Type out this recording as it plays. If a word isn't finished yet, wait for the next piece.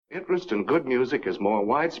Interest in good music is more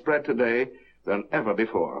widespread today than ever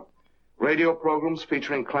before. Radio programs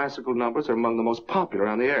featuring classical numbers are among the most popular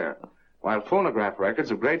on the air, while phonograph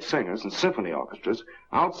records of great singers and symphony orchestras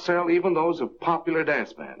outsell even those of popular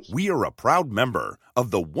dance bands. We are a proud member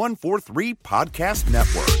of the 143 Podcast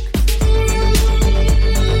Network.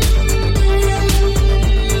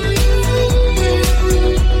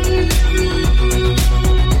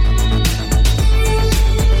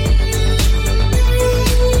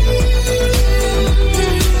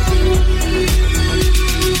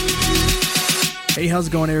 Hey, how's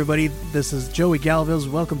it going, everybody? This is Joey Galvez.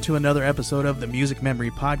 Welcome to another episode of the Music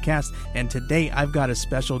Memory Podcast. And today I've got a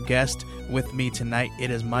special guest with me tonight.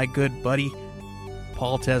 It is my good buddy,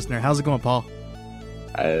 Paul Tesseneer. How's it going, Paul?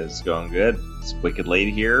 It's going good. It's wicked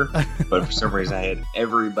late here, but for some reason I had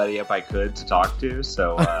everybody up I could to talk to,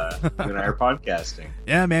 so you and I are podcasting.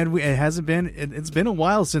 Yeah, man, it's been a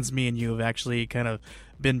while since me and you have actually kind of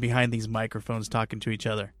been behind these microphones talking to each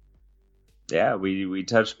other. Yeah, we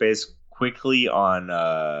touched base quickly on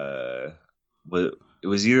it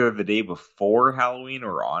was either the day before Halloween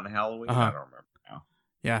or on Halloween. I don't remember now.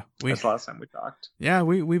 Yeah, that's the last time we talked. Yeah,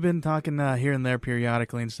 we've been talking here and there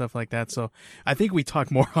periodically and stuff like that. So I think we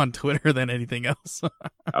talk more on Twitter than anything else.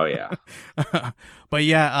 Oh yeah. But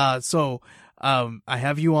yeah, so I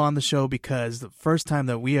have you on the show because the first time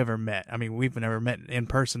that we ever met, I mean, we've never met in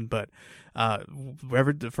person, but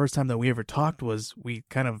the first time that we ever talked was we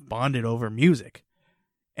kind of bonded over music.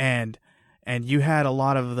 And you had a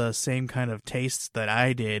lot of the same kind of tastes that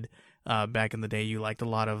I did back in the day. You liked a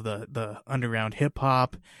lot of the underground hip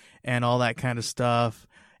hop and all that kind of stuff.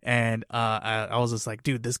 And I was just like,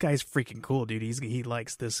 dude, this guy's freaking cool, dude. He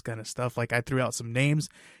likes this kind of stuff. Like, I threw out some names,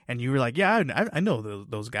 and you were like, yeah, I know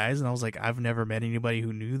those guys. And I was like, I've never met anybody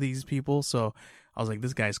who knew these people. So I was like,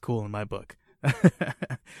 this guy's cool in my book.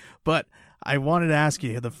 But I wanted to ask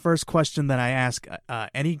you, the first question that I ask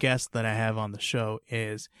any guest that I have on the show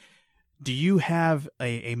is, do you have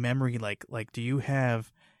a memory, like do you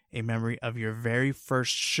have a memory of your very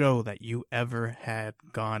first show that you ever had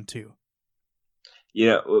gone to?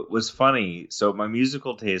 Yeah, it was funny. So my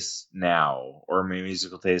musical tastes now, or my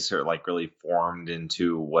musical tastes are like really formed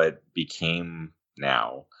into what became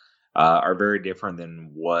now, are very different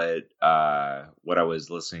than what I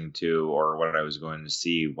was listening to or what I was going to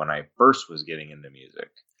see when I first was getting into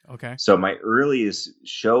music. Okay. So my earliest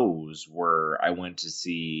shows were I went to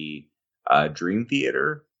see Dream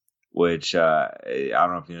Theater, which I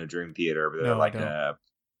don't know if you know Dream Theater, but they're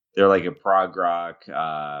like a prog rock,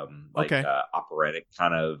 operatic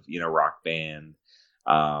kind of rock band.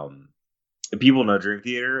 If people know Dream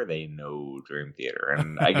Theater, they know Dream Theater.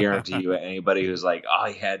 And I guarantee you anybody who's like, oh,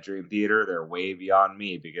 I had Dream Theater, they're way beyond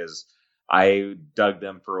me, because I dug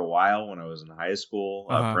them for a while when I was in high school.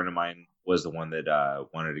 A friend of mine was the one that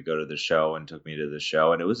wanted to go to the show and took me to the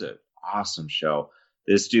show. And it was an awesome show.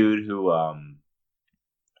 This dude who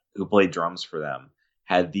played drums for them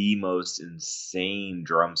had the most insane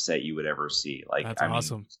drum set you would ever see. Like, that's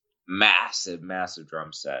awesome. Massive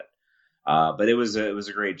drum set. But it was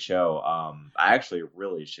a great show. I actually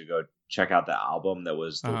really should go check out the album. That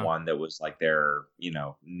was the one that was like their,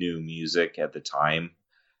 new music at the time.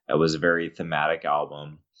 It was a very thematic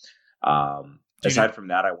album. Aside from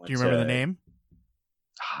that, do you remember the name?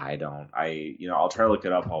 I don't. I'll try to look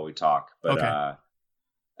it up while we talk. But okay.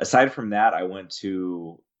 Aside from that, I went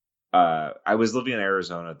to. I was living in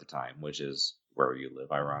Arizona at the time, which is where you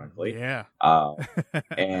live, ironically. Yeah.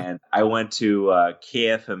 And I went to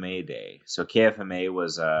KFMA Day. So KFMA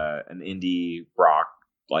was an indie rock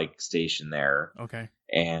like station there. Okay.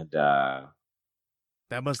 And that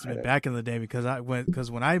must have been back in the day, because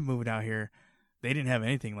when I moved out here, they didn't have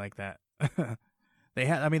anything like that. They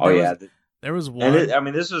had. I mean, there was one.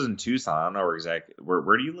 And this was in Tucson. I don't know exactly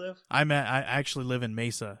where do you live? I actually live in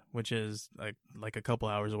Mesa, which is like a couple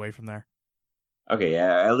hours away from there. Okay,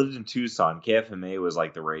 yeah, I lived in Tucson. KFMA was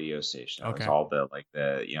like the radio station. It was all the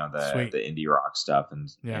indie rock stuff,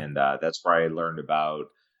 and that's where I learned about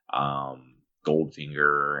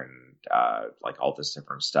Goldfinger and like all this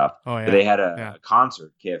different stuff. Oh yeah, but they had a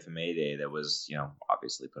concert, KFMA Day, that was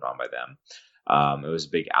obviously put on by them. It was a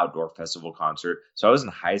big outdoor festival concert. So I was in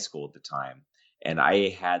high school at the time, and I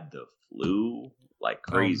had the flu like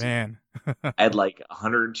crazy. Oh, man. I had like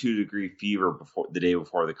 102-degree fever the day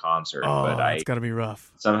before the concert. Oh, it's got to be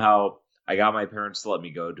rough. Somehow I got my parents to let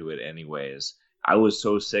me go to it anyways. I was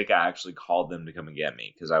so sick, I actually called them to come and get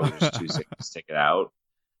me because I was just too sick to stick it out.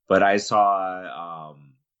 But I saw,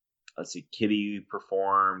 Kitty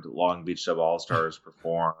performed, Long Beach Dub All-Stars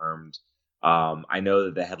performed. I know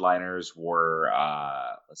that the headliners were,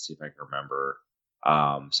 let's see if I can remember.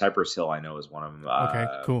 Cypress Hill, I know, is one of them. Okay,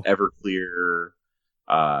 cool. Everclear.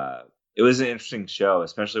 It was an interesting show,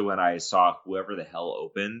 especially when I saw Whoever the Hell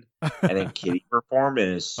opened, and then Kitty performed,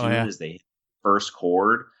 and as soon as they hit the first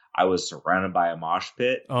chord, I was surrounded by a mosh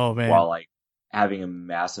pit. Oh man! While like having a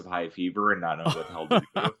massive high fever and not knowing what the hell to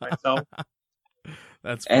do with myself.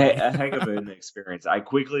 That's funny. a heck of an experience. I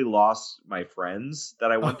quickly lost my friends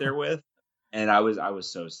that I went there with, and I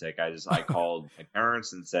was so sick. I called my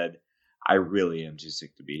parents and said, I really am too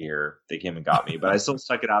sick to be here. They came and got me, but I still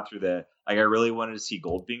stuck it out through I really wanted to see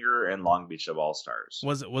Goldfinger and Long Beach of All Stars.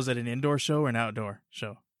 Was it an indoor show or an outdoor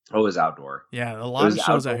show? Oh, it was outdoor. Yeah, a lot of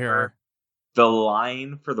shows out here. The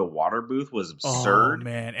line for the water booth was absurd. Oh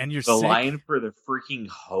man, and you're the sick? Line for the freaking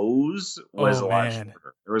hose was a lot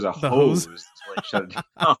shorter. There was a hose that shut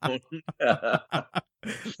it down.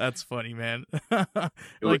 That's funny, man.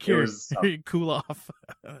 Like here, cool off,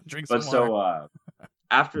 drink some water. So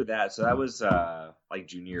after that, so that was like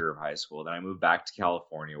junior year of high school. Then I moved back to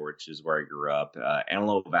California, which is where I grew up.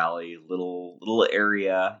 Antelope Valley, little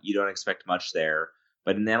area. You don't expect much there,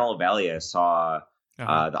 but in Antelope Valley, I saw the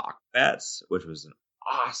Aquabats, which was an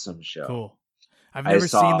awesome show. Cool. I've never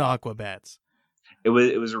seen the Aquabats. It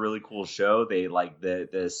was a really cool show. They like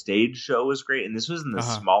the stage show was great, and this was in the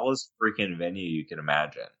smallest freaking venue you can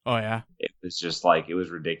imagine. Oh yeah, it was just like it was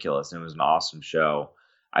ridiculous, and it was an awesome show.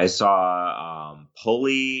 I saw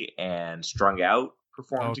Pulley and Strung Out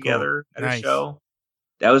perform together at a show.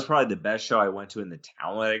 That was probably the best show I went to in the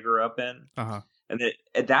town that I grew up in. And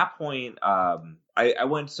at that point, I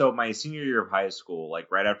went. So my senior year of high school,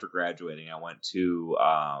 like right after graduating, I went to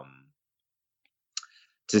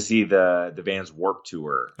see the band's Warped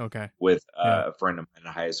Tour. With a friend of mine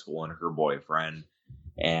in high school and her boyfriend.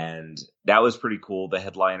 And that was pretty cool. The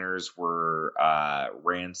headliners were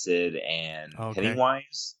Rancid and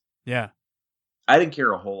Pennywise. Yeah. I didn't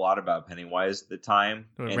care a whole lot about Pennywise at the time.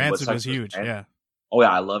 Rancid was huge, yeah. Oh,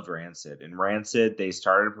 yeah, I loved Rancid. And Rancid, they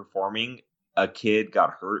started performing. A kid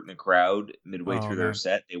got hurt in the crowd midway through their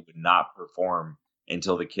set. They would not perform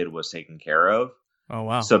until the kid was taken care of. Oh,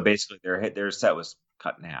 wow. So basically, their set was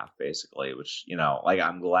cut in half, basically, which, like,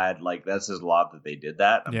 I'm glad, like, that says a lot that they did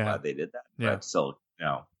that. I'm glad they did that. But still,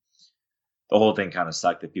 the whole thing kind of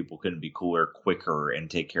sucked that people couldn't be cooler quicker and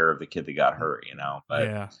take care of the kid that got hurt,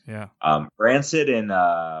 But Rancid and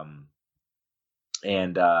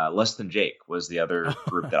Less Than Jake was the other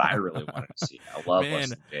group that I really wanted to see. I love Less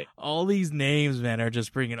Than Jake. All these names, man, are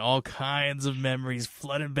just bringing all kinds of memories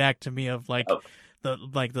flooding back to me of the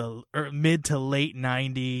mid to late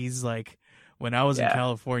 90s, like when I was in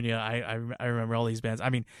California. I remember all these bands. I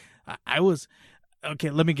mean, I was.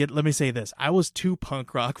 Okay, let me say this. I was too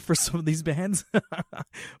punk rock for some of these bands,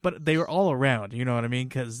 but they were all around. You know what I mean?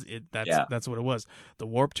 Because that's what it was. The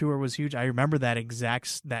Warped Tour was huge. I remember that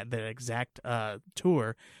exact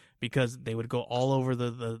tour because they would go all over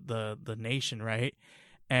the nation, right?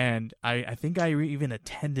 And I think I even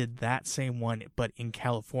attended that same one, but in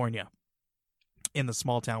California, in the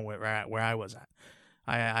small town where I was at.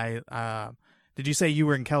 I did you say you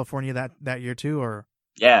were in California that year too, or?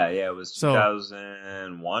 Yeah, it was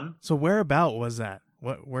 2001. So whereabout was that?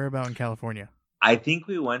 Whereabout in California? I think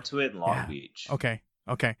we went to it in Long Beach. Okay.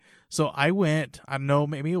 So I went, I don't know,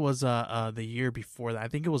 maybe it was the year before that. I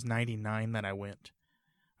think it was 99 that I went.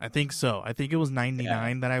 I think so. I think it was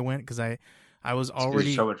 99 that I went because I was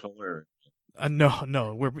already so much older.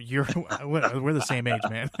 No, we're the same age,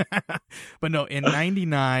 man. But no, in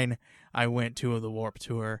 99 I went to the Warped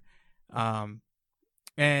Tour.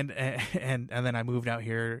 And then I moved out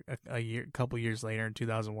here a couple years later in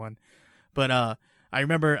 2001. But I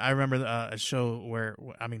remember a show where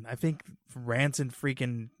I think Rancid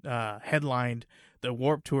freaking headlined the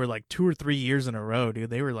Warped Tour like 2 or 3 years in a row, dude.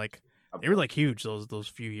 They were like huge those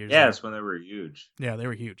few years. Yeah, that's when they were huge. Yeah, they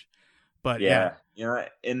were huge. But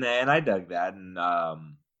and I dug that, and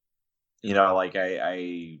like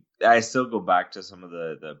I still go back to some of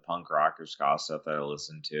the punk rock or ska stuff that I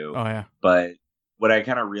listened to. Oh yeah, but what I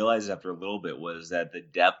kind of realized after a little bit was that the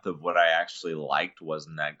depth of what I actually liked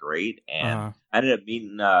wasn't that great. And I ended up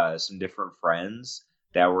meeting some different friends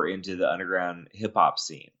that were into the underground hip hop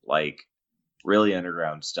scene, like really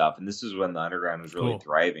underground stuff. And this is when the underground was really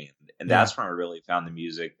thriving. And that's when I really found the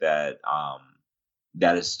music that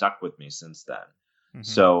has stuck with me since then. Mm-hmm.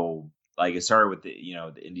 So like it started with the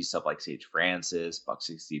indie stuff like Sage Francis, Buck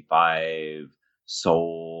 65,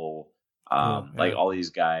 Soul, like all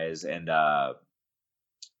these guys. And,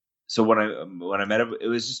 so when I met him, it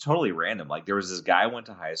was just totally random. Like there was this guy I went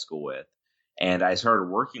to high school with, And I started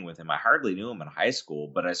working with him. I hardly knew him in high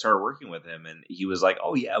school, but I started working with him, and he was like,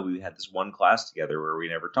 "Oh yeah, we had this one class together where we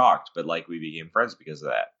never talked, but like we became friends because of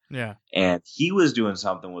that." Yeah. And he was doing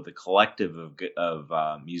something with a collective of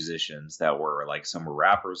musicians that were like, some were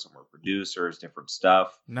rappers, some were producers, different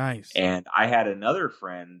stuff. Nice. And I had another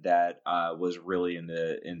friend that was really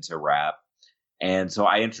into rap. And so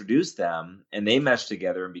I introduced them, and they meshed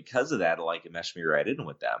together. And because of that, like, it meshed me right in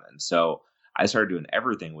with them. And so I started doing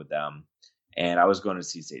everything with them. And I was going to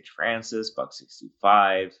see Sage Francis, Buck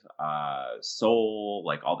 65, Soul,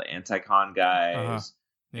 like all the Anti-Con guys,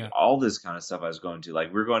 Yeah. all this kind of stuff I was going to. Like,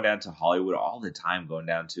 we were going down to Hollywood all the time, going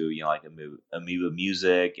down to, like Amoeba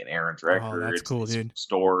Music and Aaron's Records. Oh, that's cool, dude.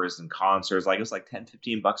 Stores and concerts. Like, it was like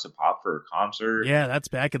 $10-15 a pop for a concert. Yeah, that's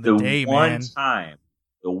back in the day, man.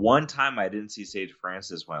 The one time I didn't see Sage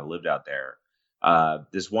Francis when I lived out there,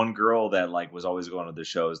 this one girl that like was always going to the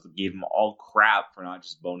shows gave them all crap for not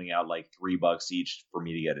just boning out like $3 each for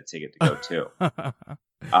me to get a ticket to go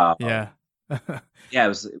to. Yeah. Yeah, it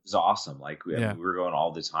was awesome. Like we were going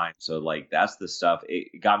all the time. So like that's the stuff.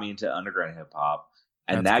 It got me into underground hip hop,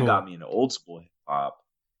 and that got me into old school hip hop.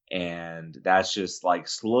 And that's just like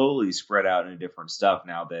slowly spread out into different stuff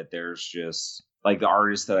now that there's just like the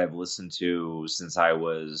artists that I've listened to since I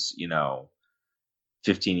was,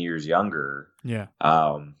 15 years younger. Yeah.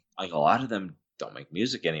 Like a lot of them don't make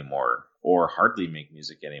music anymore or hardly make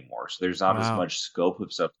music anymore. So there's not as much scope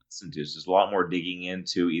of stuff to listen to. So there's a lot more digging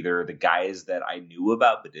into either the guys that I knew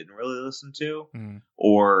about but didn't really listen to,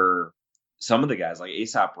 or some of the guys like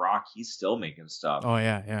A$AP Rock. He's still making stuff. Oh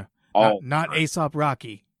yeah. Yeah. Not A$AP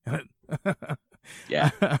Rocky. Yeah.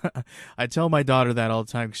 I tell my daughter that all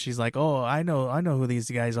the time. She's like, "Oh, I know who these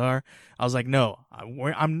guys are." I was like, "No,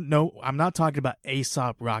 I'm not talking about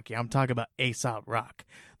A$AP Rocky. I'm talking about A$AP Rock,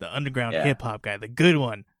 the underground hip hop guy, the good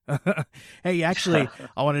one." Hey, actually,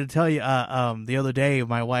 I wanted to tell you, the other day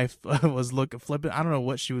my wife was flipping. I don't know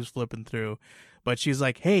what she was flipping through, but she's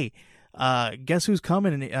like, "Hey, guess who's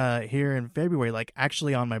coming here in February? Like,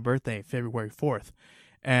 actually on my birthday, February 4th."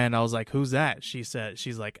 And I was like, "Who's that?" She's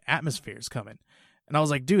like, "Atmosphere's coming." And I was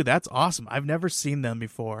like, "Dude, that's awesome. I've never seen them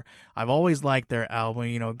before. I've always liked their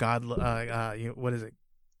album, God, what is it?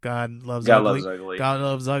 God Loves Ugly. God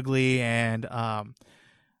Loves Ugly, and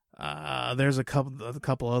there's a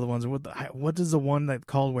couple other ones. What is the one that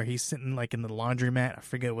called where he's sitting like in the laundromat?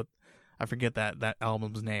 I forget that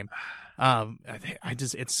album's name.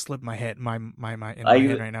 It slipped my head, my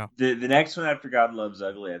head right now. The next one after God Loves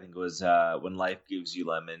Ugly, I think, was When Life Gives You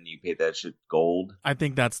Lemon, You Pay That Shit Gold. I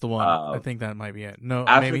think that's the one. I think that might be it. No,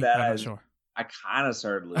 after maybe that, I'm not sure. I kind of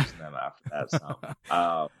started losing them after that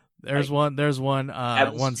song. There's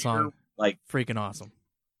one song like freaking awesome.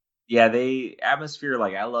 Yeah, Atmosphere.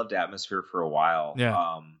 Like I loved Atmosphere for a while.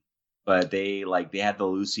 Yeah. But they had the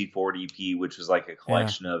Lucy Ford EP, which was like a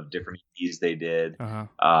collection of different EPs they did.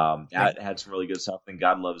 That had some really good stuff. And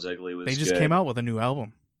God Loves Ugly was. They just came out with a new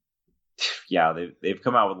album. Yeah, they've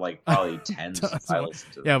come out with like probably 10 titles.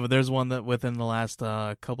 Yeah, but there's one that within the last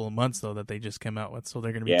couple of months though that they just came out with, so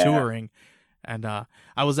they're going to be touring. And I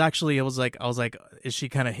was like, is she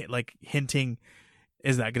kind of hinting?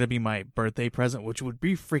 Is that going to be my birthday present? Which would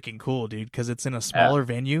be freaking cool, dude, because it's in a smaller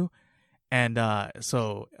venue. And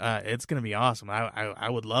so it's gonna be awesome. I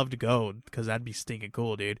would love to go because that'd be stinking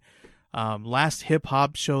cool, dude. Last hip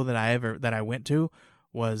hop show that I went to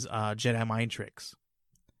was Jedi Mind Tricks,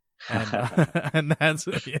 and and that's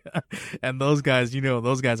and those guys,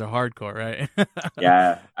 those guys are hardcore, right?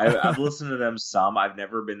 Yeah, I've listened to them some. I've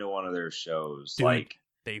never been to one of their shows. Dude, like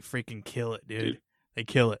they freaking kill it, dude. They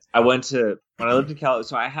kill it. When I lived in California,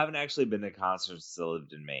 so I haven't actually been to concerts since I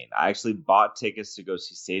lived in Maine. I actually bought tickets to go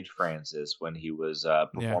see Sage Francis when he was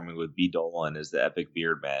performing with B. Dolan as the Epic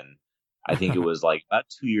Beardmen. I think it was like about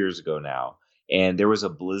 2 years ago now. And there was a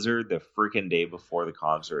blizzard the freaking day before the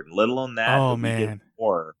concert. And let alone that, oh man,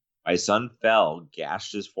 before, my son fell,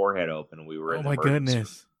 gashed his forehead open, and we were in the emergency room.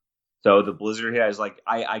 Goodness. So the blizzard hit. I was like,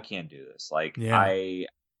 I can't do this. Like,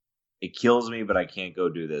 it kills me, but I can't go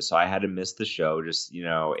do this. So I had to miss the show, just, ate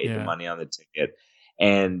the money on the ticket.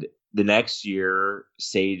 And the next year,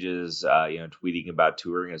 Sage is, tweeting about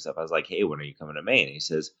touring and stuff. I was like, "Hey, when are you coming to Maine?" And he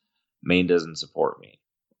says, "Maine doesn't support me."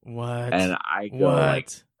 What? And I go, like,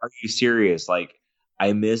 "Are you serious?" Like,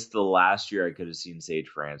 I missed the last year I could have seen Sage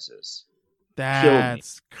Francis.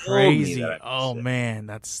 That's crazy. Oh man,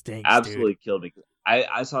 that stinks. Absolutely killed me.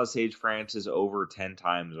 I saw Sage Francis over 10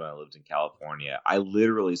 times when I lived in California. I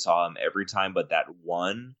literally saw him every time, but that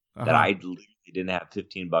one that I literally didn't have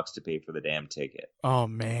 $15 to pay for the damn ticket. Oh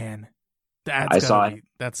man, that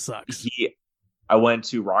sucks. I went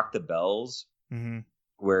to Rock the Bells,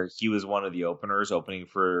 where he was one of the openers opening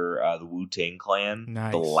for the Wu-Tang Clan.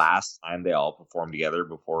 Nice. The last time they all performed together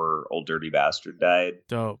before Old Dirty Bastard died.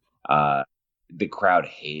 Dope. The crowd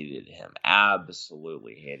hated him.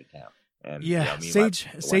 Absolutely hated him. And yeah,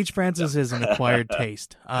 Sage Francis is an acquired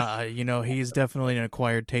taste. He's definitely an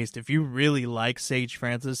acquired taste. If you really like Sage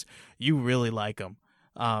Francis, you really like him.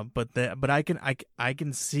 But I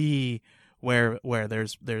can see where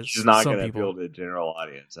there's She's not some gonna people appeal to the general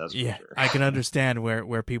audience. That's for sure. I can understand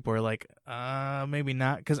where people are like, maybe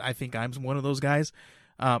not, because I think I'm one of those guys.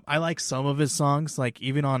 I like some of his songs. Like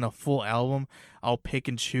even on a full album, I'll pick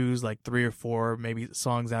and choose like 3 or 4 maybe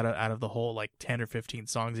songs out of the whole like 10 or 15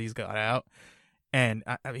 songs he's got out. And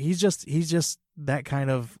he's just that kind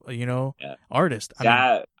of artist.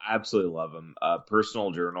 I absolutely love him.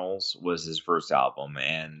 Personal Journals was his first album,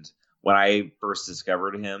 and when I first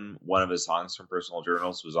discovered him, one of his songs from Personal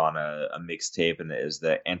Journals was on a mixtape, and it is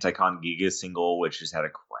the Anticon Giga single, which has had a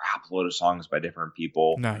crap load of songs by different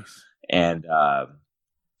people. Nice. And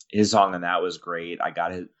his song on that was great. I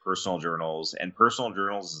got his Personal Journals, and Personal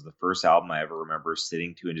Journals is the first album I ever remember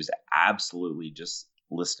sitting to and just absolutely just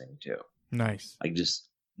listening to. Nice. Like just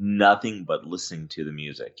nothing but listening to the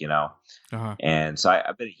music, Uh-huh. And so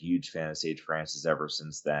I've been a huge fan of Sage Francis ever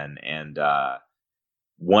since then. And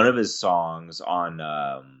one of his songs on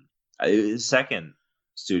his second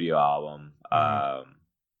studio album, A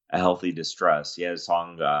Healthy Distress, he had a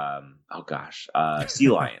song, Sea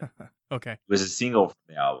Lion. Okay. It was a single from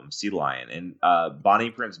the album, Sea Lion. And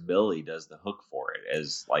Bonnie Prince Billy does the hook for it.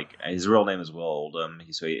 As like his real name is Will Oldham.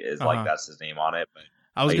 Like that's his name on it. But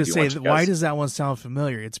I was gonna say, why does that one sound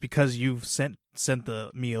familiar? It's because you've sent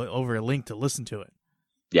me over a link to listen to it.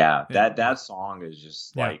 Yeah, that song is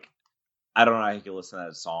just like, I don't know how you can listen to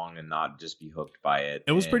that song and not just be hooked by it.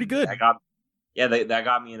 It was pretty good. That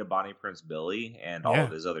got me into Bonnie Prince Billy and all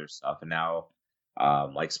of his other stuff. And now,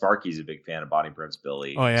 like Sparky's a big fan of Bonnie Prince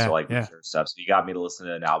Billy. Oh yeah, so stuff. So you got me to listen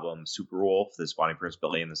to an album, Super Wolf, this Bonnie Prince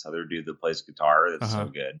Billy and this other dude that plays guitar. That's so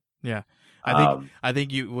good. Yeah. I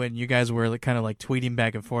think when you guys were kind of like tweeting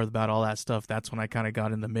back and forth about all that stuff, that's when I kind of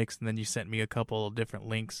got in the mix, and then you sent me a couple of different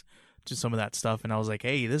links to some of that stuff, and I was like,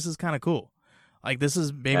 hey, this is kind of cool. Like this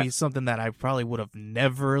is maybe something that I probably would have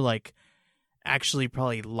never actually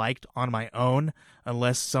probably liked on my own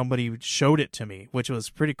unless somebody showed it to me, which was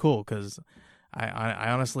pretty cool because I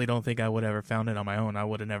honestly don't think I would have ever found it on my own. I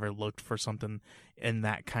would have never looked for something in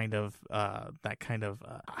that kind of I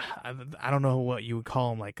don't know what you would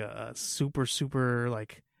call them, like a super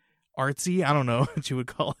like artsy. I don't know what you would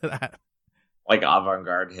call that. Like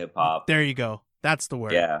avant-garde hip hop. There you go. That's the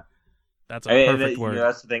word. Yeah. That's a perfect word.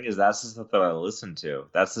 That's the thing is that's the stuff that I listen to.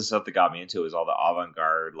 That's the stuff that got me into is all the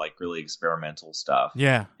avant-garde, like really experimental stuff.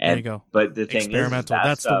 Yeah. There you go. But the thing experimental. Is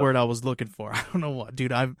that's the word I was looking for. I don't know what,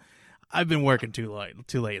 dude. I've been working too late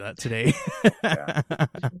today.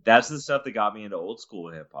 That's the stuff that got me into old school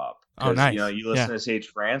hip hop. Oh, nice. You listen to Sage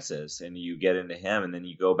Francis and you get into him, and then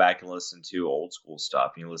you go back and listen to old school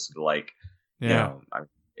stuff. And you listen to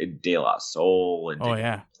De La Soul and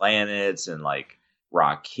Planets and like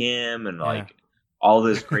Rakim and like all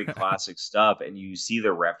this great classic stuff. And you see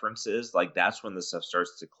the references. Like that's when the stuff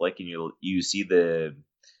starts to click, and you see the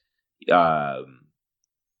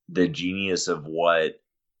genius of what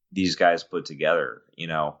these guys put together, I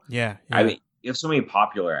mean, you have so many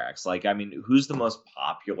popular acts. Like, I mean, who's the most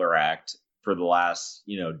popular act for the last,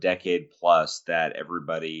 decade plus that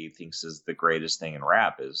everybody thinks is the greatest thing in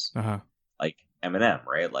rap is like Eminem,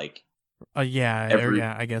 right? Like, I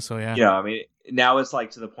guess so. Yeah. I mean, now it's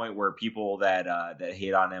like to the point where people that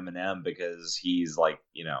hate on Eminem because he's like,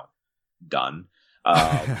 done.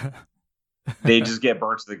 They just get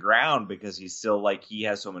burnt to the ground because he's still like he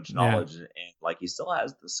has so much knowledge and like he still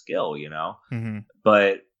has the skill, Mm-hmm.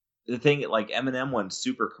 But the thing, like Eminem went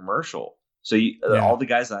super commercial. So all the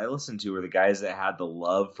guys that I listened to were the guys that had the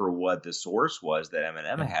love for what the source was that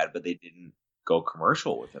Eminem had, but they didn't go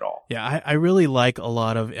commercial with it all. Yeah, I really like a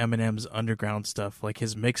lot of Eminem's underground stuff, like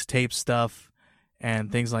his mixtape stuff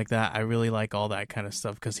and things like that. I really like all that kind of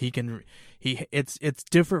stuff because it's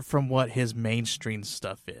different from what his mainstream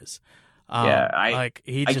stuff is. I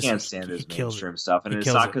can't stand his mainstream stuff, and it's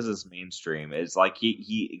not because it's mainstream. It's like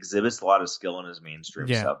he exhibits a lot of skill in his mainstream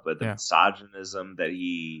stuff, but the misogynism that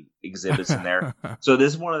he exhibits in there. So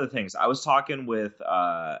this is one of the things. I was talking with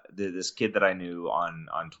this kid that I knew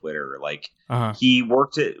on Twitter. Like he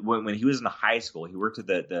worked at when he was in high school. He worked at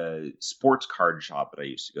the sports card shop that I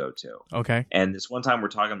used to go to. Okay, and this one time we're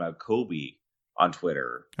talking about Kobe on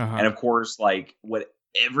Twitter, and of course, like what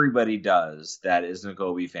everybody does that isn't a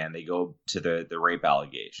Kobe fan, they go to the rape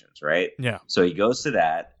allegations, right? Yeah. So he goes to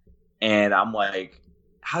that, and I'm like,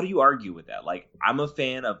 how do you argue with that? Like, I'm a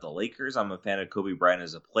fan of the Lakers. I'm a fan of Kobe Bryant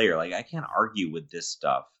as a player. Like, I can't argue with this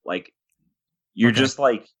stuff. Like, you're just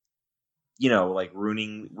like, like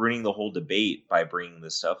ruining the whole debate by bringing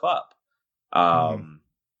this stuff up.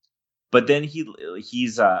 But then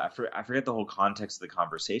he's I forget the whole context of the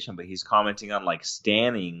conversation, but he's commenting on like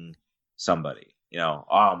standing somebody.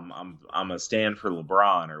 I'm a stand for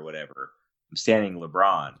LeBron or whatever. I'm standing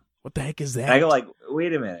LeBron. What the heck is that? And I go like,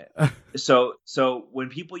 wait a minute. So when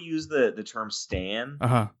people use the term stan,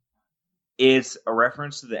 it's a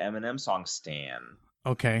reference to the Eminem song Stan.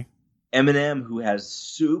 Okay. Eminem, who has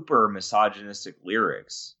super misogynistic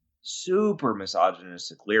lyrics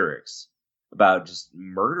about just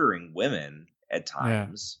murdering women at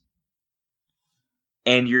times.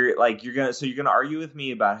 Yeah. And you're gonna argue with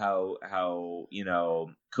me about how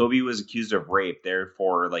Kobe was accused of rape,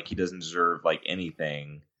 therefore like he doesn't deserve like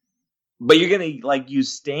anything. But you're going to like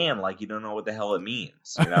use Stan like you don't know what the hell it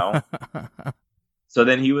means, So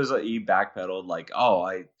then he backpedaled like,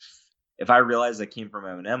 if I realized that came from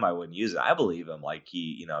Eminem, I wouldn't use it. I believe him. Like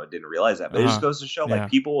he, didn't realize that. But it just goes to show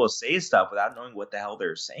like people will say stuff without knowing what the hell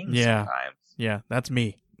they're saying sometimes. Yeah, that's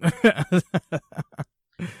me.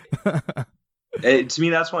 To me,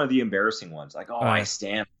 that's one of the embarrassing ones. Like, I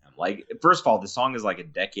stand. Like, first of all, the song is like a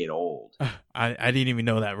decade old. I didn't even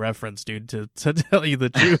know that reference, dude, to tell you the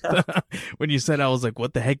truth. When you said, I was like,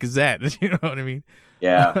 what the heck is that? You know what I mean?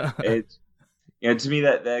 Yeah. To me,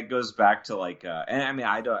 that goes back to like, and I mean,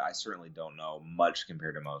 I certainly don't know much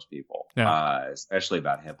compared to most people, especially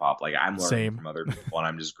about hip hop. Like, I'm learning from other people, and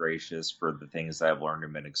I'm just gracious for the things that I've learned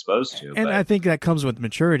and been exposed to. And I think that comes with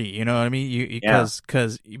maturity. You know what I mean?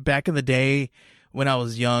 Because back in the day, when I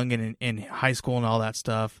was young and in high school and all that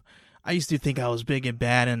stuff, I used to think I was big and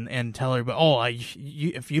bad and tell everybody,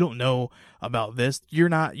 if you don't know about this, you're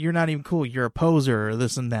not even cool. You're a poser or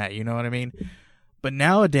this and that. You know what I mean? But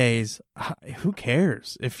nowadays, who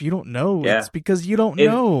cares? If you don't know, it's because you don't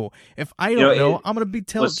know. If I don't know, I'm going to be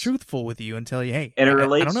truthful with you and tell you, hey, and it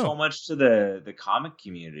relates so much to the comic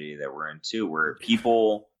community that we're in too, where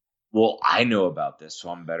people, well, I know about this, so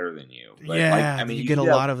I'm better than you. But you get a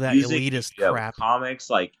lot of that elitist crap. Comics,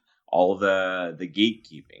 like all the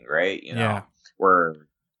gatekeeping, right? Where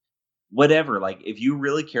whatever, like if you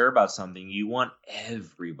really care about something, you want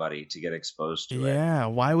everybody to get exposed to it. Yeah,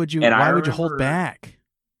 why would you hold back?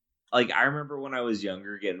 Like, I remember when I was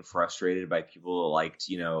younger getting frustrated by people who liked,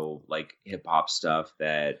 like hip hop stuff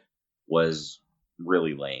that was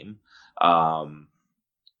really lame. But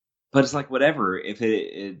it's like, whatever, if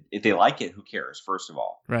they like it, who cares? First of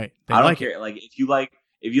all, right? I don't care. Like,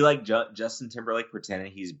 if you like Justin Timberlake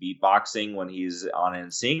pretending he's beatboxing when he's on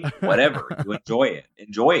NSYNC, whatever, you enjoy it.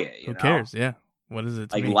 Who cares? Yeah. What is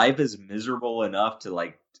it? Like, life is miserable enough to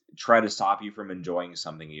like try to stop you from enjoying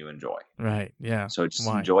something you enjoy. Right. Yeah. So just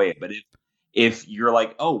enjoy it. But if you're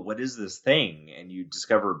like, oh, what is this thing? And you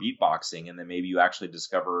discover beatboxing, and then maybe you actually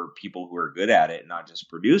discover people who are good at it and not just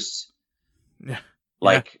produce. Yeah.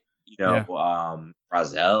 Like,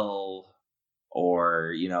 Razel,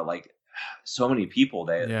 or, like so many people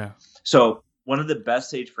So one of the best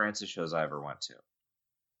Sage Francis shows I ever went to.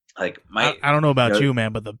 Like, I don't know about you,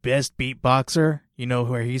 man, but the best beatboxer, you know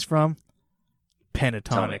where he's from?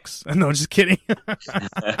 Pentatonics. No, just kidding.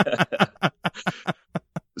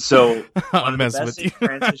 So one of the best Sage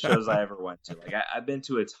Francis shows I ever went to. Like, I've been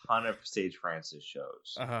to a ton of Sage Francis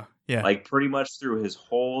shows. Yeah. Like, pretty much through his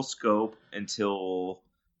whole scope until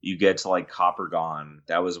you get to like Copper Gone.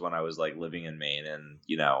 That was when I was like living in Maine, and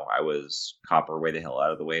I was Copper way the hell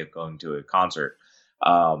out of the way of going to a concert.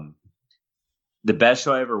 The best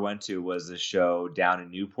show I ever went to was the show down in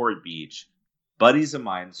Newport Beach. Buddies of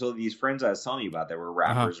mine, so these friends I was telling you about that were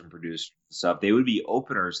rappers and producers and stuff, they would be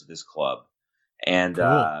openers at this club. And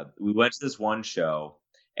we went to this one show,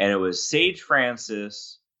 and it was Sage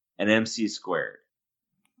Francis and MC Squared.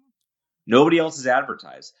 Nobody else is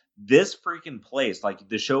advertised. This freaking place, like,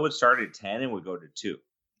 the show would start at 10 and would go to 2.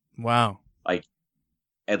 Wow. Like,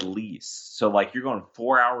 at least. So, like, you're going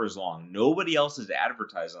 4 hours long. Nobody else is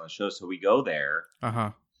advertised on the show, so we go there.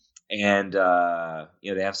 And,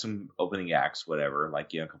 they have some opening acts, whatever.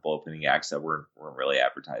 Like, a couple opening acts that weren't really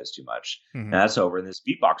advertised too much. And that's over, and this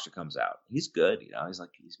beatboxer comes out. He's good,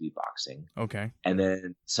 he's beatboxing. Okay. And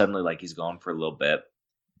then suddenly, like, he's going for a little bit,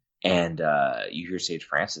 and you hear Sage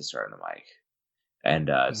Francis start on the mic.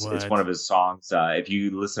 And it's one of his songs. If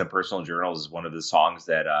you listen to Personal Journals, it's one of the songs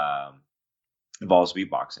that involves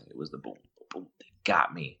beatboxing. It was the boom, boom, boom that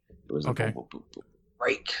got me. It was the boom, boom, boom, boom,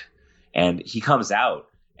 break. And he comes out,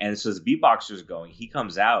 and so the beatboxer's going. He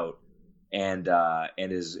comes out and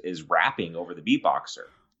is rapping over the beatboxer.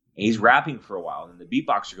 And he's rapping for a while, and then the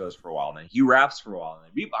beatboxer goes for a while, and then he raps for a while, and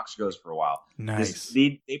then the beatboxer goes for a while. Nice.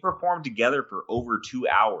 They performed together for over 2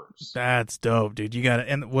 hours. That's dope, dude. You got it.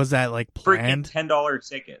 And was that like planned? Freaking $10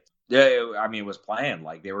 tickets. Yeah, I mean, it was planned.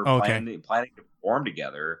 Like they were planning to perform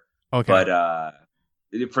together. Okay. But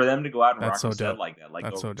for them to go out and rock a set like that, like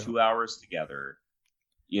That's over so 2 hours together,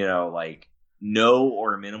 you know, like no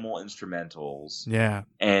or minimal instrumentals. Yeah.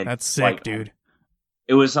 And that's sick, like, dude.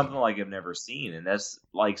 It was something like I've never seen, and that's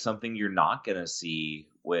like something you're not gonna see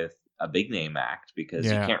with a big name act because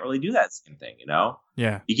you can't really do that same thing, you know?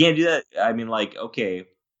 Yeah. You can't do that. I mean, like, okay,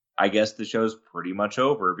 I guess the show's pretty much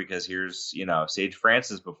over because here's, you know, Sage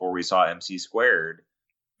Francis before we saw MC Squared.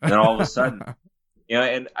 And then all of a sudden, you know,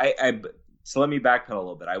 and so let me backpedal a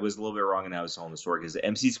little bit. I was a little bit wrong in how I was telling the story because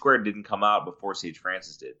MC Squared didn't come out before Sage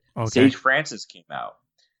Francis did. Okay. Sage Francis came out,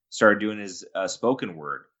 started doing his spoken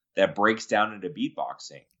word that breaks down into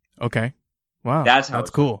beatboxing. Okay. Wow. That's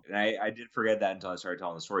cool. And I did forget that until I started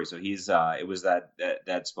telling the story. So he's it was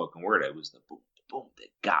that spoken word. It was the boom, boom that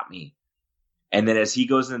got me. And then as he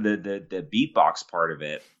goes into the beatbox part of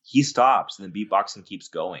it, he stops and the beatboxing keeps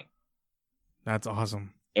going. That's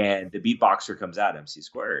awesome. And the beatboxer comes out, MC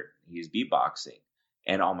Squared. He's beatboxing.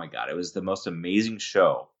 And oh my God, it was the most amazing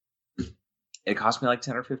show. It cost me like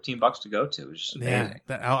 $10 or $15 to go to. It was just amazing.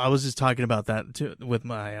 Yeah, I was just talking about that too with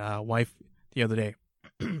my wife the other day.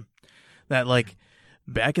 That like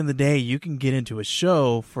back in the day, you can get into a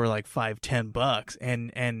show for like $5-10,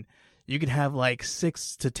 and you could have like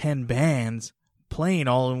 6 to 10 bands playing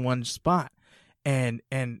all in one spot, and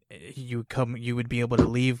you would be able to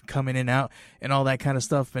leave, come in and out, and all that kind of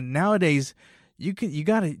stuff. And nowadays,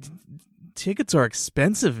 tickets are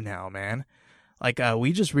expensive now, man. Like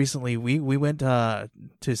we just recently we went to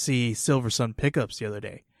see Silver Sun Pickups the other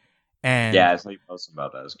day, and yeah, I saw you posting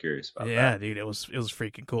about that. I was curious about that. Yeah, dude, it was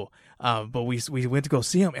freaking cool. But we went to go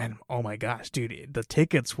see him, and oh my gosh, dude, the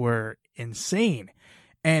tickets were insane,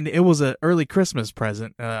 and it was an early Christmas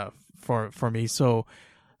present for me. So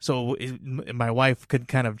my wife could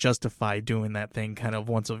kind of justify doing that thing, kind of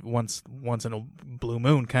once in a blue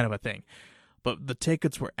moon, kind of a thing. But the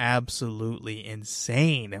tickets were absolutely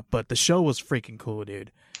insane. But the show was freaking cool,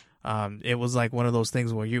 dude. It was like one of those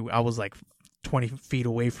things where I was like 20 feet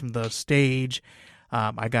away from the stage.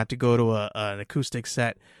 I got to go to an acoustic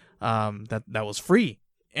set that was free.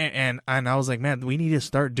 And I was like, man, we need to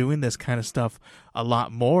start doing this kind of stuff a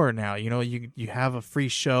lot more now. You know, you have a free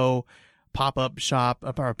show, pop-up shop,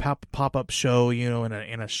 or pop-up show, you know,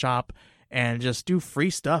 in a shop, and just do free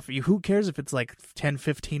stuff. Who cares if it's like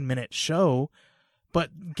 10-15 minute show,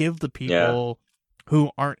 but give the people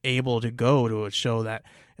who aren't able to go to a show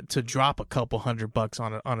to drop a couple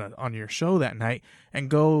 $100 on your show that night, and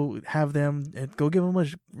go give them a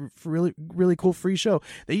really, really cool free show.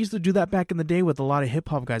 They used to do that back in the day with a lot of hip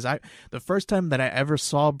hop guys. The first time that I ever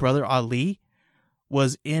saw Brother Ali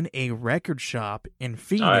was in a record shop in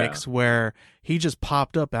Phoenix, where he just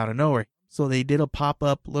popped up out of nowhere. So they did a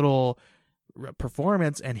pop-up little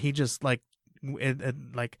performance, and he just like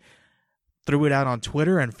threw it out on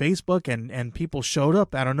Twitter and Facebook, and people showed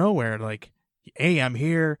up out of nowhere like, hey, I'm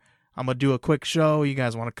here, I'm gonna do a quick show, you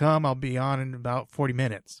guys want to come? I'll be on in about 40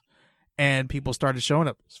 minutes. And people started showing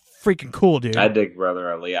up. It's freaking cool, dude. I dig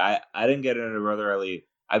Brother Ali. I didn't get into Brother Ali.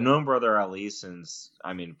 I've known Brother Ali since,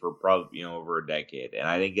 for probably, over a decade, and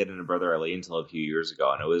I didn't get into Brother Ali until a few years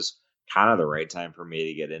ago, and it was kind of the right time for me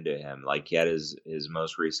to get into him. Like, he had his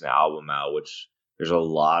most recent album out, which there's a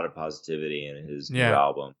lot of positivity in his new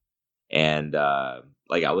album. And, I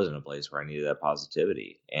was in a place where I needed that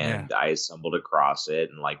positivity, and I stumbled across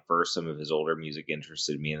it. And first some of his older music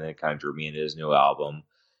interested me, and then it kind of drew me into his new album.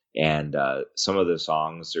 And, some of the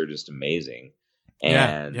songs are just amazing.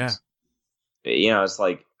 And, it's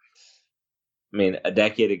like, a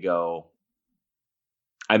decade ago,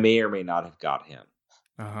 I may or may not have got him.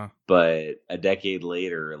 But a decade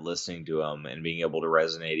later, listening to him and being able to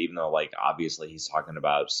resonate, even though obviously he's talking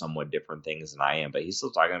about somewhat different things than I am, but he's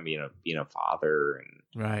still talking about being a father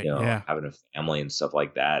and having a family and stuff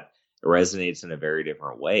like that. It resonates in a very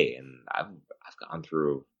different way. And I've gone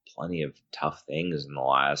through plenty of tough things in the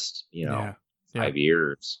last 5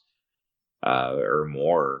 years or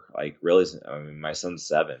more. Really, my son's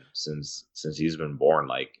 7. Since he's been born,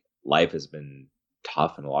 life has been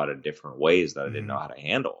tough in a lot of different ways that I didn't know how to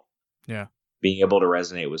handle. Yeah. Being able to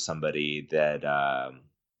resonate with somebody that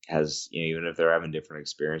has, even if they're having different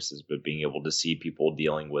experiences, but being able to see people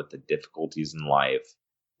dealing with the difficulties in life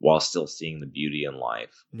while still seeing the beauty in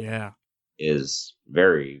life. Yeah. Is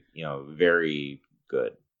very, very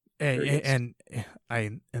good. And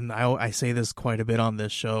I say this quite a bit on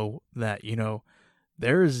this show that,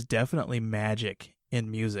 there is definitely magic in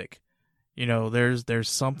music. You know, there's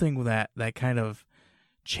something that kind of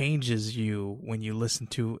changes you when you listen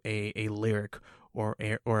to a lyric or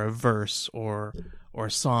a verse or a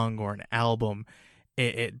song or an album.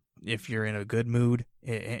 It if you're in a good mood,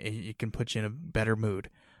 it can put you in a better mood.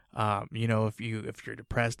 You know, if you're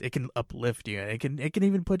depressed, it can uplift you. It can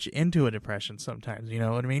even put you into a depression sometimes. You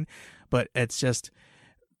know what I mean? But it's just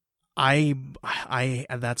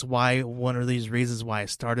that's why one of these reasons why I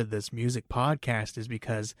started this music podcast is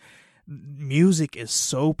because music is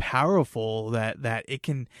so powerful that it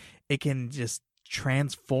can just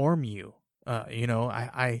transform you. You know,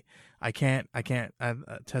 I can't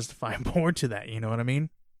testify more to that. You know what I mean?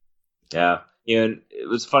 Yeah. You know, it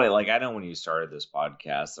was funny. Like, I know when you started this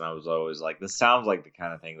podcast, and I was always like, this sounds like the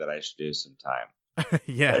kind of thing that I should do sometime.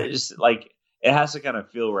 Yeah. But it just like, it has to kind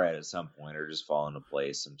of feel right at some point or just fall into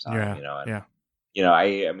place sometime, Yeah. you know? And, Yeah. you know,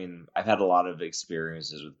 I mean, I've had a lot of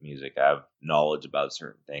experiences with music. I have knowledge about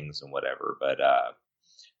certain things and whatever, but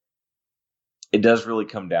it does really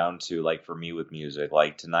come down to, like, for me with music,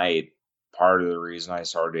 like tonight, part of the reason I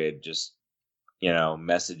started just, you know,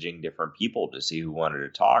 messaging different people to see who wanted to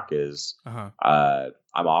talk is I'm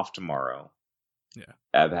off tomorrow. Yeah.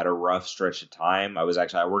 I've had a rough stretch of time. I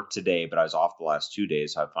worked today, but I was off the last 2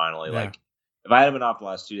 days. So I finally like, if I had been off the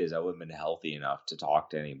last 2 days, I wouldn't have been healthy enough to talk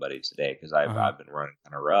to anybody today because I've been running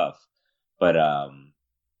kind of rough. But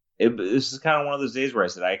this is kind of one of those days where I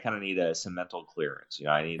said I kind of need some mental clearance. You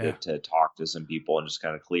know, I needed to talk to some people and just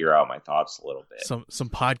kind of clear out my thoughts a little bit. Some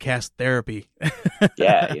podcast therapy.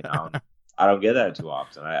 Yeah, you know, I don't get that too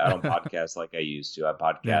often. I don't podcast like I used to. I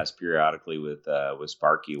podcast periodically with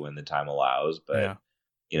Sparky when the time allows, but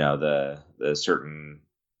you know, the certain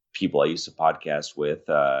people I used to podcast with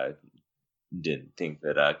didn't think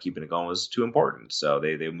that keeping it going was too important, so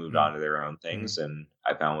they moved on to their own things, and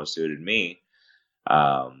I found what suited me.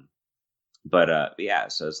 But yeah,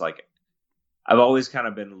 so it's like I've always kind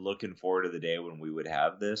of been looking forward to the day when we would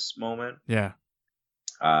have this moment. Yeah.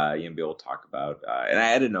 You know, be able to talk about, and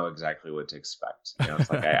I didn't know exactly what to expect. You know,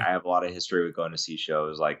 it's like I have a lot of history with going to see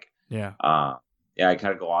shows. Like, I kind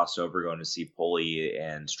of glossed over going to see Pulley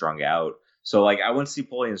and Strung Out. So, like, I went to see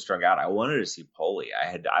Pulley and Strung Out. I wanted to see Pulley. I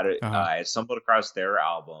had stumbled across their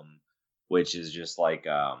album, which is just like,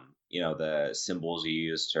 you know, the symbols you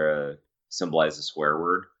use to symbolize the swear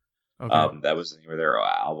word. Okay. That was the name of their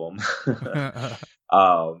album.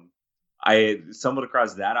 I stumbled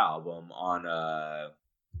across that album on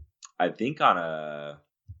I think on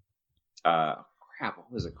what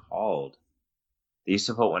was it called? They used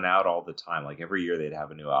to put one out all the time. Like every year they'd have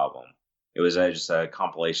a new album. It was just a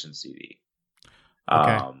compilation CD.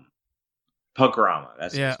 Okay. Punkorama.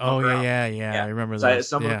 That's Punkorama. Yeah. I remember that. So I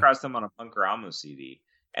stumbled across them on a Punkorama CD.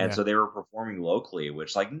 And so they were performing locally,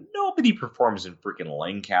 which, like, nobody performs in freaking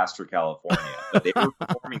Lancaster, California. But they were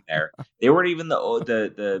performing there. They weren't even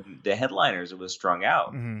the headliners. It was Strung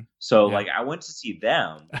Out. Mm-hmm. So, like, I went to see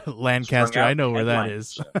them. Lancaster, I know where that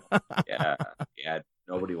is. Yeah.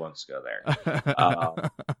 Nobody wants to go there.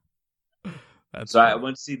 So I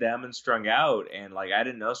went to see them and Strung Out. And, like, I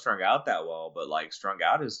didn't know Strung Out that well. But, like, Strung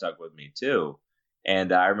Out has stuck with me, too.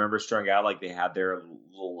 And I remember Strung Out, like, they had their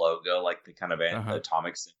little logo, like the kind of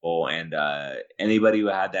atomic symbol. And anybody who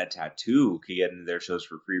had that tattoo could get into their shows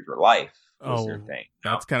for free for life. Was their thing.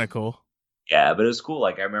 That's kind of cool. Yeah, but it was cool.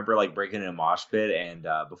 Like, I remember, like, breaking in a mosh pit. And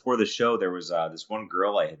before the show, there was this one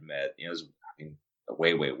girl I had met. You know, it was, I mean,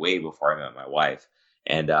 way before I met my wife.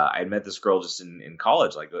 And I met this girl just in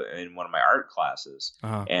college, like in one of my art classes.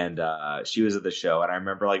 And she was at the show. And I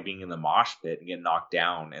remember like being in the mosh pit and getting knocked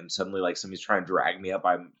down. And suddenly like somebody's trying to drag me up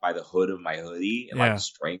by the hood of my hoodie and like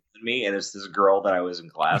strengthen me. And it's this girl that I was in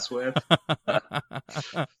class with. But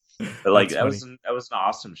like that was an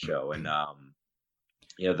awesome show. And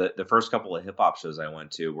you know, the first couple of hip hop shows I went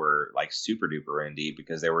to were like super duper indie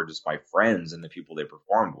because they were just my friends and the people they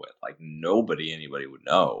performed with. Like anybody would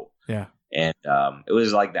know. Yeah. And it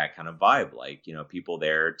was like that kind of vibe, like, you know, people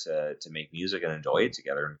there to make music and enjoy it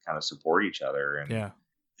together and kind of support each other. And,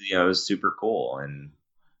 you know, it was super cool. And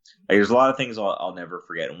like, there's a lot of things I'll never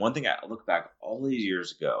forget. And one thing I look back all these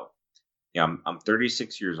years ago, you know, I'm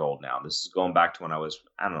 36 years old now. This is going back to when I was,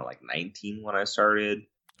 I don't know, like 19 when I started,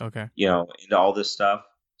 you know, into all this stuff.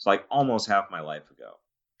 It's like almost half my life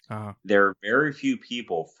ago. There are very few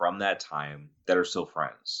people from that time that are still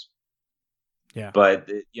friends. Yeah. But,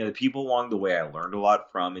 you know, the people along the way I learned a lot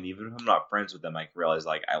from, and even if I'm not friends with them, I can realize,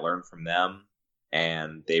 like, I learned from them,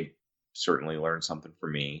 and they certainly learned something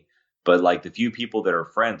from me. But, like, the few people that are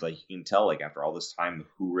friends, like, you can tell, like, after all this time,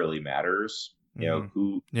 who really matters, you know,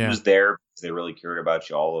 who's there because they really cared about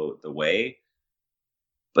you all the way.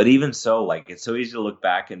 But even so, like, it's so easy to look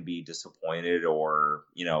back and be disappointed or,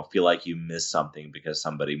 feel like you missed something because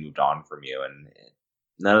somebody moved on from you. And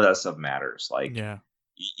none of that stuff matters. Like, Yeah.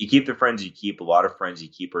 you keep the friends you keep. A lot of friends you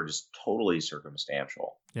keep are just totally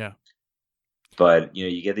circumstantial. Yeah. But,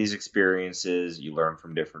 you get these experiences, you learn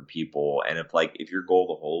from different people. And if your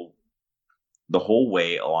goal the whole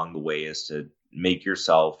way along the way is to make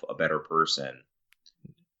yourself a better person,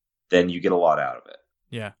 then you get a lot out of it.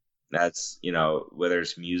 Yeah. That's, whether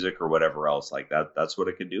it's music or whatever else, like that's what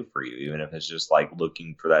it could do for you, even if it's just like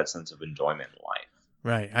looking for that sense of enjoyment in life.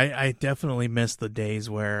 Right. I definitely miss the days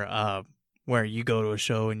where you go to a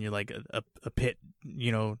show and you're like a pit,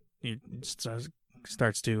 it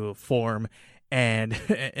starts to form, and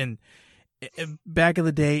and back in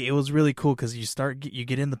the day it was really cool because you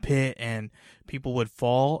get in the pit and people would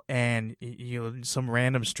fall, and some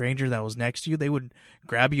random stranger that was next to you, they would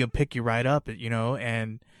grab you and pick you right up,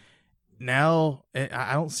 and now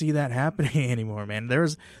I don't see that happening anymore, man.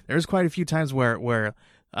 There's quite a few times where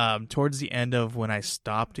towards the end of when I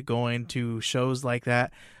stopped going to shows like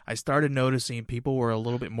that, I started noticing people were a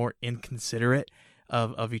little bit more inconsiderate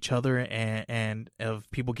of each other and of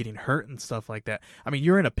people getting hurt and stuff like that. I mean,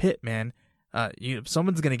 you're in a pit, man.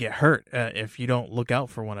 Someone's gonna get hurt if you don't look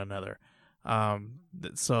out for one another.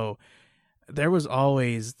 So there's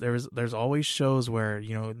always shows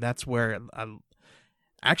where that's where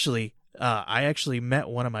I actually met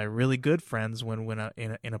one of my really good friends when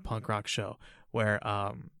in a punk rock show where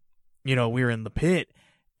we were in the pit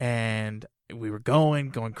and we were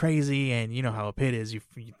going crazy, and you know how a pit is, you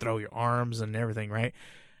throw your arms and everything, right?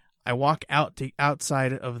 I walk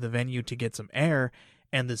outside of the venue to get some air,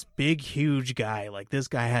 and this big huge guy, like this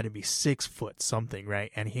guy had to be 6 foot something,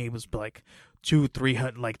 right? And he was like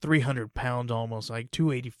 300 pounds almost, like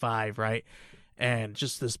 285, right? And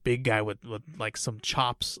just this big guy with like some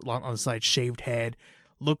chops on the side, shaved head,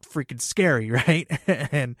 looked freaking scary, right?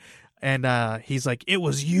 and he's like, "It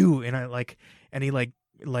was you," and he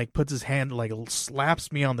puts his hand, like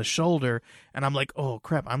slaps me on the shoulder, and I'm like, "Oh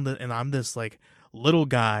crap!" I'm this like little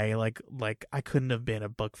guy, like I couldn't have been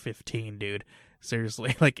 $115, dude.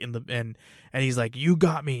 Seriously, like and he's like, "You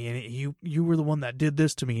got me, and you were the one that did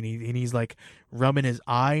this to me," and he's like rubbing his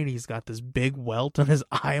eye, and he's got this big welt on his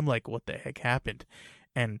eye. I'm like, "What the heck happened?"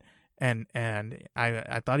 And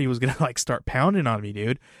I thought he was gonna like start pounding on me,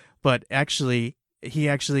 dude, but he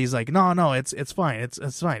actually is like, no, it's fine,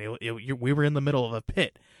 it's fine. We were in the middle of a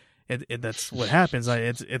pit. That's what happens.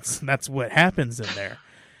 That's what happens in there.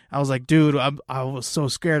 I was like, dude, I was so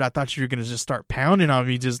scared. I thought you were gonna just start pounding on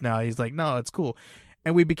me just now. He's like, no, it's cool,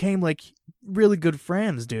 and we became like really good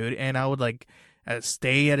friends, dude. And I would like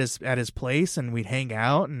stay at his place, and we'd hang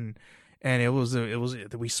out, and it was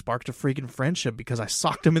we sparked a freaking friendship because I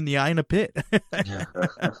socked him in the eye in a pit.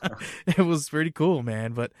 It was pretty cool,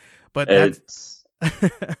 man. But that's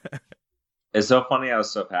it's so funny how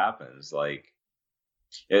stuff happens. Like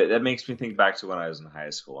that makes me think back to when I was in high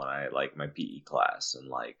school and I like my PE class, and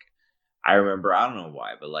like I remember, I don't know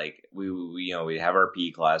why, but like we have our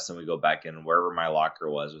PE class and we go back in, and wherever my locker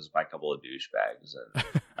was by a couple of douchebags, and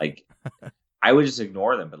like I would just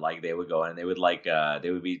ignore them, but like they would go in and they would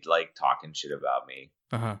be like talking shit about me.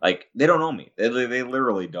 Uh-huh. Like they don't know me. They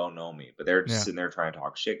literally don't know me, but they're just sitting there trying to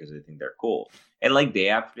talk shit because they think they're cool. And like day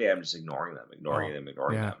after day, I'm just ignoring them.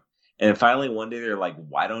 And finally one day they're like,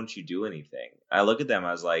 "Why don't you do anything?" I look at them.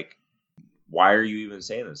 I was like, "Why are you even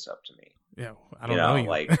saying this stuff to me?" Yeah, I don't know you.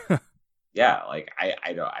 Like, yeah, like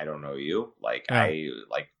I don't know you. Like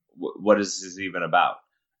what is this even about?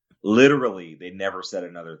 Literally, they never said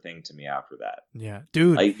another thing to me after that. Yeah,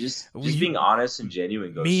 dude. Like just being honest and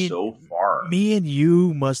genuine goes so far. Me and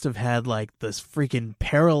you must have had like this freaking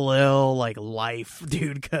parallel like life,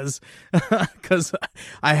 dude. Because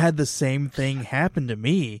I had the same thing happen to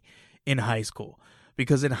me in high school.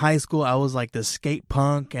 Because in high school I was like the skate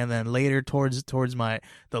punk, and then later towards the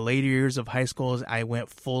later years of high school, I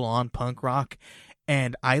went full on punk rock.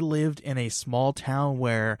 And I lived in a small town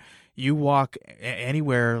where you walk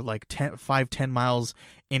anywhere like 5-10 miles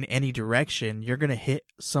in any direction, you're gonna hit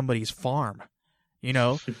somebody's farm,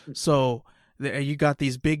 So you got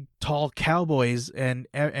these big tall cowboys, and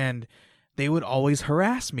they would always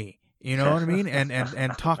harass me. You know what I mean?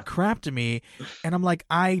 And talk crap to me. And I'm like,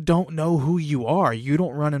 I don't know who you are. You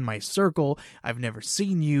don't run in my circle. I've never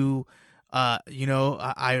seen you. I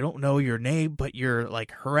don't know your name, but you're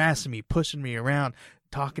like harassing me, pushing me around,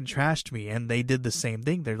 talking trash to me. And they did the same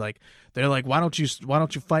thing. They're like, why don't you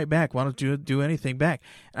fight back? Why don't you do anything back?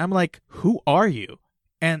 And I'm like, who are you?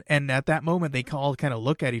 And at that moment, they all kind of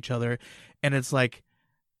look at each other, and it's like,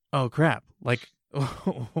 oh crap. Like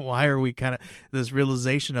why are we kind of this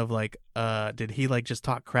realization of like, did he like just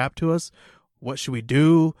talk crap to us? What should we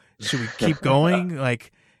do? Should we keep going?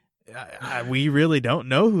 Like, we really don't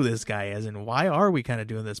know who this guy is, and why are we kind of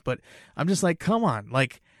doing this? But I'm just like, come on,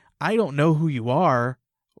 like, I don't know who you are.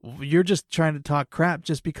 You're just trying to talk crap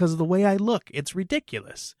just because of the way I look. It's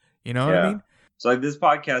ridiculous. You know what I mean? So like this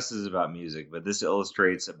podcast is about music, but this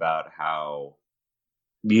illustrates about how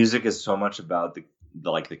music is so much about the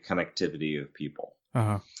connectivity of people.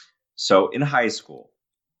 Uh-huh. So in high school,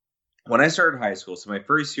 when I started high school, so my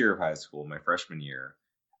first year of high school, my freshman year,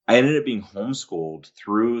 I ended up being homeschooled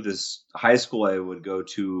through this high school I would go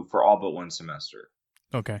to for all but one semester.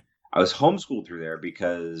 Okay. I was homeschooled through there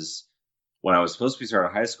because when I was supposed to be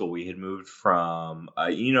starting high school, we had moved from, the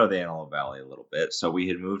Antelope Valley a little bit. So we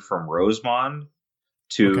had moved from Rosemont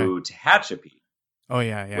to Tehachapi. Oh,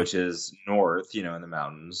 yeah. Which is north, in the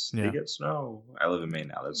mountains. Yeah. They get snow. I live in Maine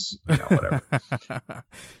now. That's, whatever.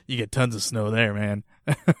 You get tons of snow there, man.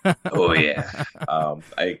 Oh, yeah.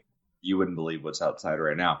 You wouldn't believe what's outside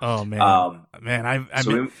right now. Oh, man.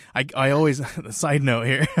 I always, side note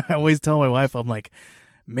here, I always tell my wife, I'm like,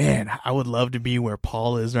 man, I would love to be where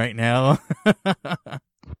Paul is right now.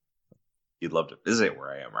 You'd love to visit where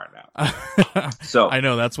I am right now. So I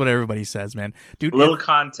know that's what everybody says, man. Dude, little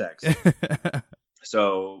context.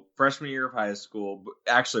 So freshman year of high school,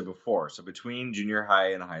 actually before, so between junior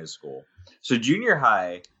high and high school. So junior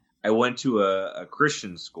high, I went to a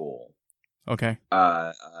Christian school. Okay.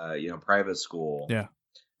 Private school. Yeah.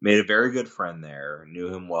 Made a very good friend there. Knew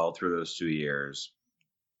him well through those 2 years.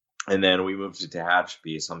 And then we moved to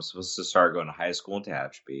Tehachapi. So I'm supposed to start going to high school in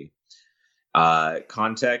Tehachapi.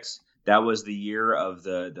 Context, that was the year of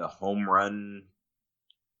the home run,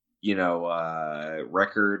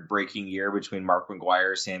 record-breaking year between Mark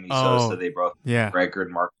McGwire, Sammy Sosa. They both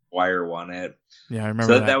record. Mark McGwire won it. Yeah, I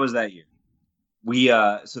remember that. So that was that year. We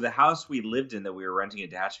so the house we lived in that we were renting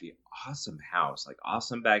in Tehachapi, awesome house, like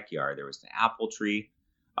awesome backyard. There was an apple tree.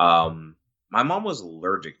 My mom was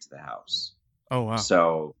allergic to the house. Oh wow!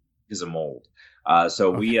 So because of mold.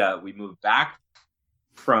 We moved back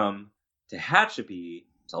from Tehachapi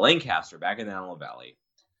to Lancaster, back in the Antelope Valley.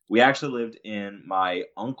 We actually lived in my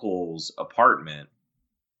uncle's apartment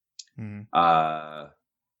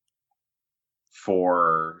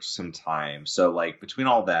for some time. So like between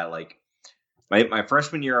all that, like my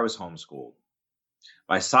freshman year, I was homeschooled.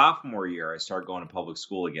 My sophomore year, I started going to public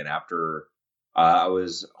school again after I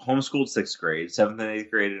was homeschooled 6th grade, 7th and 8th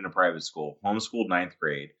grade in a private school, homeschooled 9th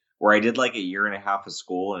grade, where I did like a year and a half of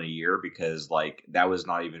school in a year because like that was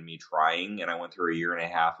not even me trying. And I went through a year and a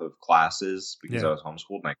half of classes because I was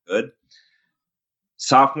homeschooled and I could.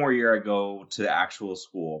 Sophomore year, I go to actual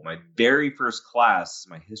school. My very first class is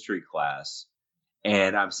my history class.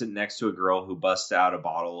 And I'm sitting next to a girl who busts out a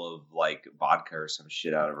bottle of like vodka or some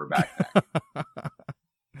shit out of her backpack.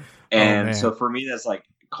 And so for me, that's like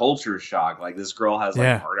culture shock. Like this girl has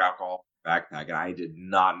like hard alcohol backpack, and I did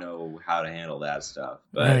not know how to handle that stuff.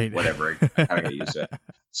 But whatever, I kind of got used to it.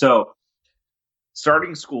 So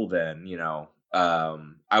starting school then,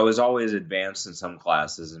 I was always advanced in some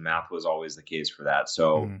classes, and math was always the case for that.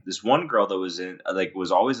 So this one girl that was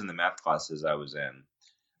was always in the math classes I was in.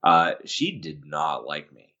 She did not like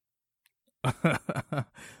me.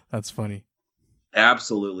 That's funny.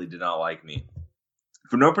 Absolutely did not like me.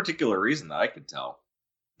 For no particular reason that I could tell,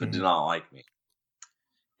 but did not like me.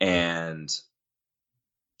 And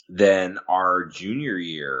then our junior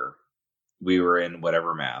year, we were in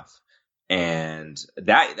whatever math. And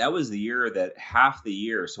that was the year that half the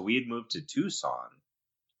year. So we had moved to Tucson.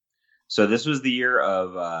 So this was the year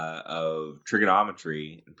of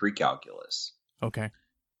trigonometry and pre-calculus. Okay.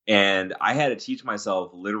 And I had to teach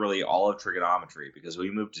myself literally all of trigonometry because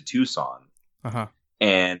we moved to Tucson. Uh-huh.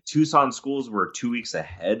 And Tucson schools were 2 weeks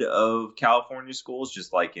ahead of California schools,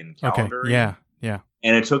 just like in calendar. Okay. Yeah.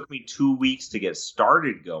 And it took me 2 weeks to get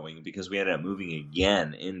started going because we ended up moving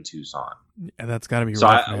again in Tucson. And that's got to be so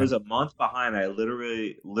rough, I was a month behind. I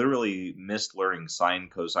literally missed learning sine,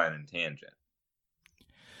 cosine, and tangent.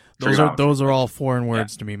 Those are all foreign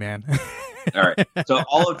words to me, man. All right. So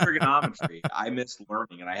all of trigonometry, I missed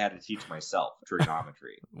learning, and I had to teach myself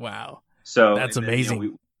trigonometry. Wow. So that's amazing.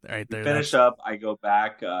 We finish up. I go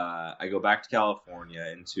back to California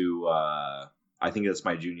into. I think it's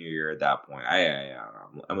my junior year at that point. I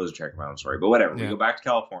don't know. I'm losing track of my own story, but whatever. Yeah. We go back to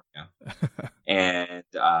California, and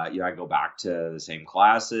I go back to the same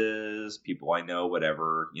classes, people I know,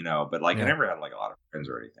 whatever, But I never had like a lot of friends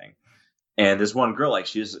or anything. And this one girl, like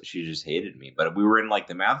she just hated me. But we were in like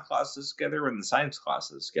the math classes together and the science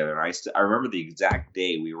classes together. And I remember the exact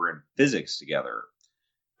day we were in physics together.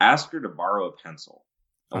 Asked her to borrow a pencil.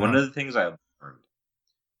 And one of the things I learned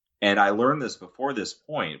And I learned this before this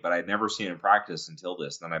point, but I'd never seen it in practice until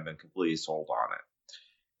this. Then I've been completely sold on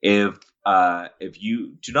it. If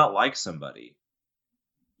you do not like somebody,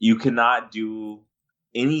 you cannot do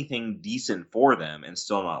anything decent for them and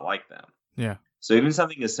still not like them. Yeah. So even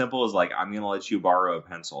something as simple as like, I'm going to let you borrow a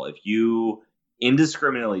pencil. If you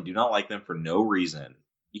indiscriminately do not like them for no reason,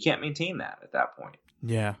 you can't maintain that at that point.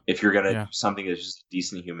 Yeah. If you're going to do something that's just a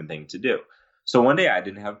decent human thing to do. So one day I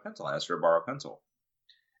didn't have a pencil. I asked her to borrow a pencil.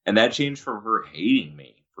 And that changed from her hating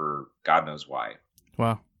me for God knows why.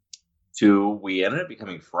 Wow. To we ended up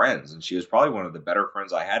becoming friends. And she was probably one of the better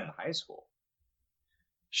friends I had in high school.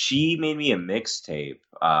 She made me a mixtape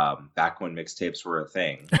back when mixtapes were a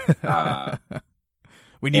thing.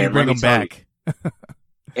 We need to bring them back.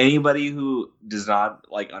 Anybody who does not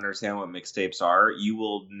like understand what mixtapes are, you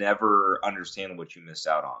will never understand what you missed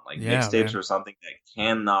out on. Like mixtapes are something that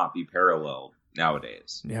cannot be paralleled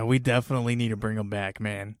nowadays. Yeah, we definitely need to bring them back,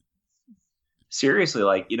 man. Seriously,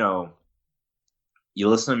 like, you know, you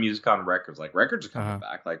listen to music on records. Like records are coming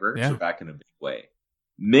back. Like records are back in a big way.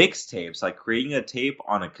 Mixtapes, like creating a tape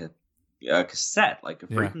on a cassette, like a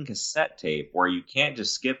freaking cassette tape, where you can't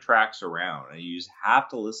just skip tracks around and you just have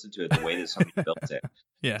to listen to it the way that somebody built it.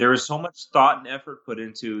 Yeah. There was so much thought and effort put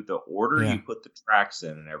into the order you put the tracks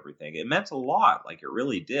in and everything. It meant a lot, like it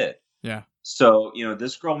really did. Yeah. So, you know,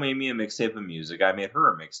 this girl made me a mixtape of music. I made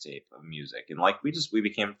her a mixtape of music, and like we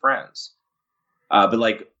became friends. But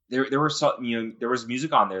like there was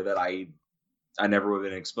music on there that I never would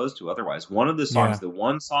have been exposed to otherwise. One of the songs, the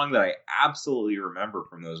one song that I absolutely remember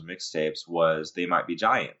from those mixtapes was "They Might Be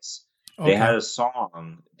Giants." Okay. They had a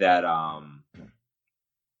song that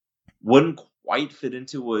wouldn't quite fit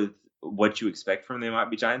into with what you expect from "They Might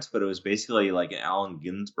Be Giants," but it was basically like an Allen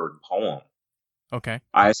Ginsberg poem. Okay.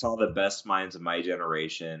 I saw the best minds of my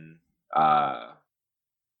generation, and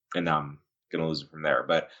now I'm gonna lose it from there.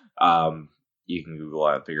 But you can Google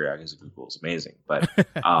it and figure it out because Google is amazing. But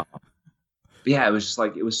yeah, it was just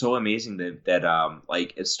like, it was so amazing that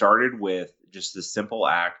like it started with just the simple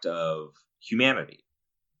act of humanity.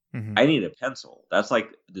 Mm-hmm. I need a pencil. That's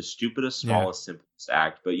like the stupidest, smallest, simplest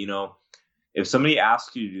act. But you know, if somebody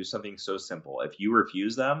asks you to do something so simple, if you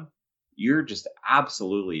refuse them, you're just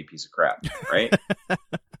absolutely a piece of crap, right?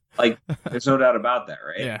 Like, there's no doubt about that,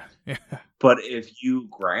 right? Yeah. But if you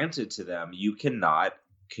grant it to them, you cannot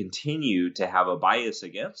continue to have a bias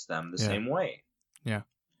against them the same way. Yeah.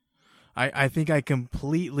 I think I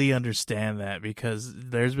completely understand that, because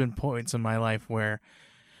there's been points in my life where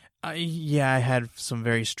I had some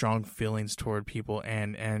very strong feelings toward people,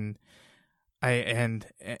 and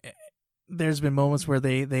there's been moments where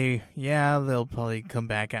they'll probably come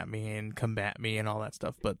back at me and combat me and all that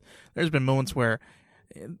stuff, but there's been moments where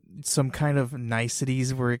some kind of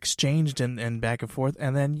niceties were exchanged and back and forth,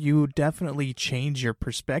 and then you definitely change your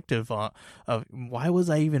perspective of why was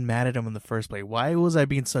I even mad at him in the first place? Why was I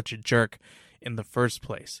being such a jerk in the first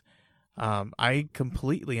place? I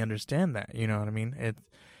completely understand that. You know what I mean?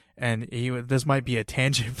 This might be a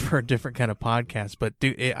tangent for a different kind of podcast, but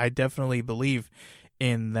I definitely believe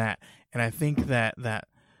in that, and I think that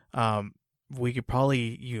we could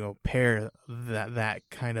probably pair that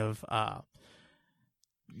kind of.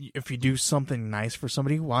 If you do something nice for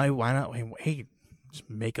somebody, why not? Hey, just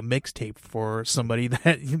make a mixtape for somebody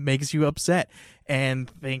that makes you upset, and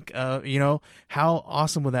think, how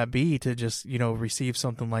awesome would that be to just receive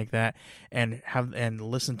something like that and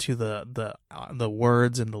listen to the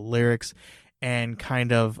words and the lyrics, and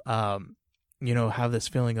kind of have this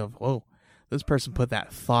feeling of, whoa, this person put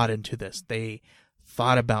that thought into this. They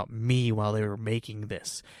thought about me while they were making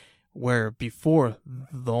this. Where before,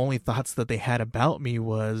 the only thoughts that they had about me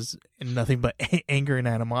was nothing but anger and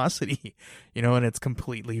animosity, and it's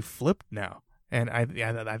completely flipped now. And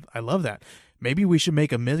I love that. Maybe we should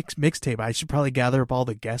make a mixtape. I should probably gather up all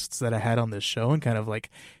the guests that I had on this show and kind of like,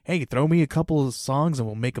 hey, throw me a couple of songs and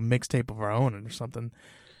we'll make a mixtape of our own or something.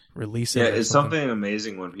 Release it. Yeah, it's something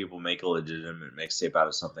amazing when people make a legitimate mixtape out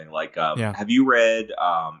of something. Like, have you read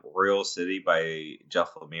Royal City by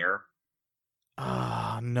Jeff Lemire?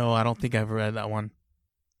 No, I don't think I've read that one.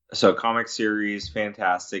 So comic series,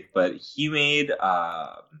 fantastic, but he made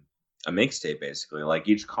a mixtape basically. Like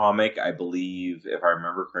each comic, I believe, if I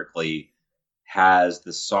remember correctly, has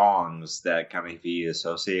the songs that kind of he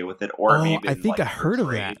associated with it, or maybe I think I heard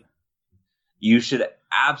of that. You should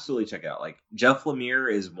absolutely check it out. Like Jeff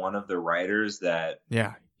Lemire is one of the writers that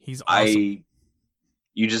he's awesome.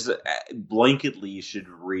 You just blanketly should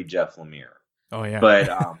read Jeff Lemire. Oh yeah,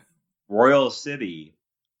 but Royal City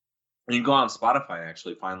And you go on Spotify and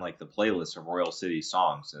actually find like the playlist of Royal City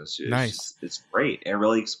songs. And Nice. It's great. It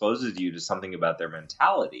really exposes you to something about their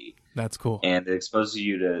mentality. That's cool. And it exposes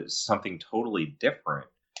you to something totally different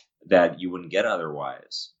that you wouldn't get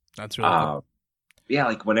otherwise. That's really cool. Yeah,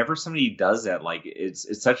 like whenever somebody does that, like it's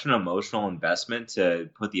such an emotional investment to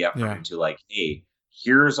put the effort into, like, hey,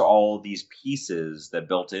 here's all these pieces that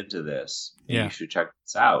built into this. And you should check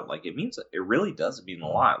this out. Like it really does mean a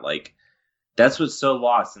lot. Like that's what's so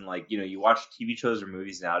lost. And like, you watch TV shows or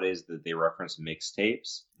movies nowadays that they reference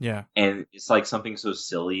mixtapes. Yeah. And it's like something so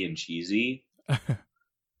silly and cheesy.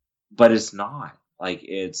 But it's not. Like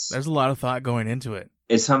there's a lot of thought going into it.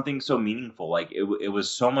 It's something so meaningful. Like it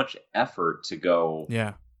was so much effort to go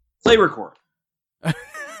play record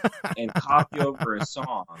and copy over a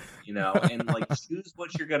song, and like choose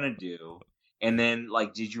what you're gonna do. And then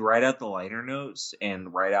like, did you write out the liner notes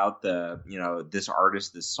and write out the, this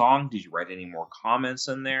artist, this song? Did you write any more comments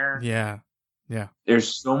in there? Yeah. Yeah.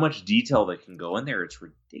 There's so much detail that can go in there. It's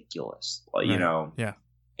ridiculous. Right. Yeah.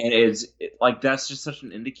 And like, that's just such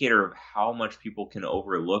an indicator of how much people can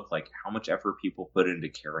overlook, like how much effort people put into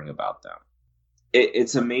caring about them.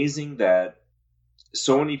 It's amazing that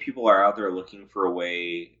so many people are out there looking for a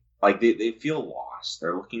way, like they feel lost.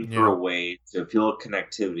 They're looking for a way to feel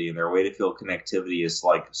connectivity, and their way to feel connectivity is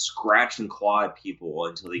like scratch and claw at people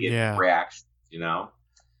until they get reactions,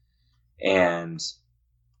 And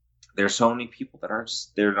there's so many people that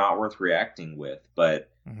they're not worth reacting with. But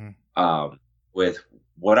with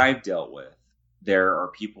what I've dealt with, there are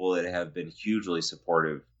people that have been hugely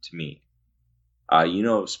supportive to me.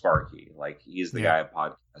 Sparky, like he's the guy I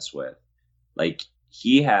podcast with. Like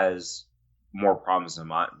he has more problems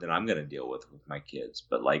than I'm going to deal with my kids,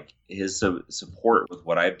 but like his support with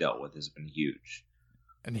what I've dealt with has been huge.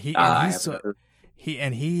 And he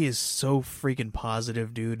is so freaking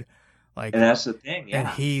positive, dude. Like, and that's the thing.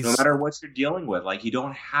 Yeah. And no matter what you're dealing with, like you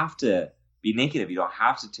don't have to be negative. You don't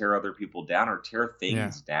have to tear other people down or tear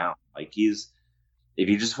things down. Like if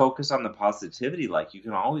you just focus on the positivity, like you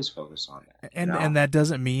can always focus on that. And that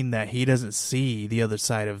doesn't mean that he doesn't see the other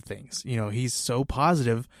side of things. He's so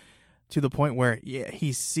positive to the point where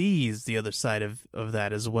he sees the other side of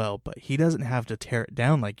that as well, but he doesn't have to tear it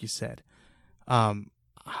down like you said. I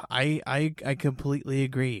completely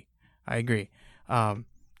agree. I agree.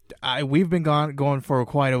 We've been going for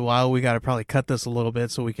quite a while. We got to probably cut this a little bit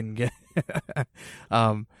so we can get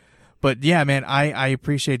but yeah, man, I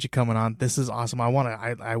appreciate you coming on. This is awesome.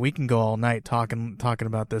 We can go all night talking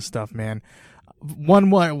about this stuff, man. One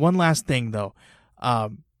last thing though.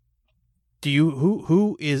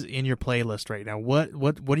 Who is in your playlist right now?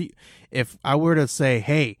 What do you, if I were to say,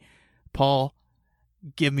 hey, Paul,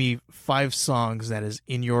 give me 5 songs that is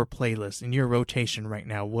in your playlist, in your rotation right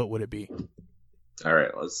now, what would it be? All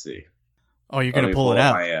right, let's see. Oh, you're going to pull it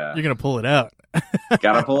out. You're going to pull it out.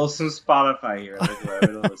 Gotta pull some Spotify here. Look what I've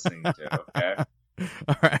been listening to, okay?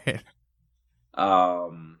 All right.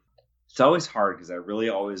 It's always hard because I really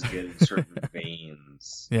always get in certain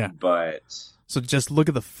veins. Yeah. But so just look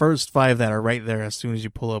at the first 5 that are right there as soon as you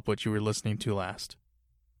pull up what you were listening to last.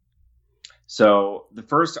 So the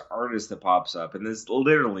first artist that pops up, and this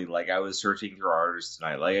literally, like I was searching through artists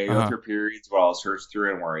tonight. Like I go through periods where I'll search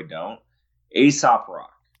through and where I don't. Aesop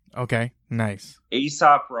Rock. Okay, nice.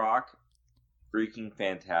 Aesop Rock, freaking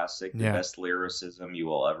fantastic. The best lyricism you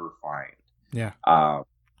will ever find. Yeah. Oh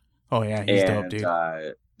yeah, he's dope, dude.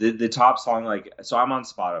 The top song, like, so I'm on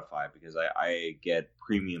Spotify because I get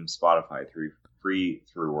premium Spotify free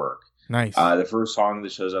through work. Nice. The first song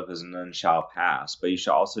that shows up is "None Shall Pass," but you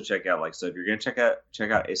should also check out, like, so if you're gonna check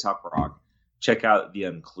out Aesop Rock, check out The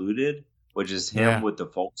Included, which is him with the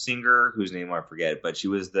folk singer whose name I forget, but she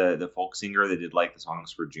was the folk singer that did like the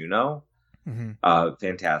songs for Juno. Mm-hmm.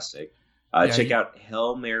 Fantastic. Check out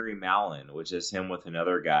Hail Mary Mallon, which is him with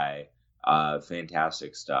another guy.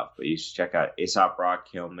 Fantastic stuff. But you should check out Aesop Rock,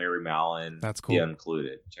 Hail Mary Mallon. That's cool. The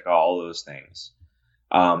Included. Check out all those things.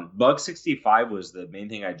 Buck 65 was the main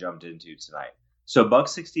thing I jumped into tonight. So Buck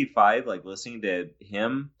 65, like listening to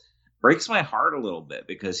him breaks my heart a little bit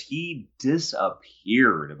because he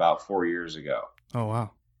disappeared about 4 years ago. Oh,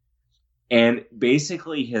 wow. And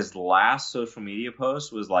basically his last social media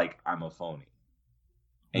post was like, "I'm a phony."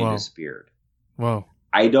 And he disappeared. Whoa.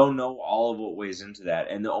 I don't know all of what weighs into that.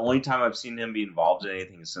 And the only time I've seen him be involved in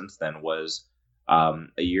anything since then was a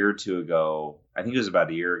year or two ago. I think it was about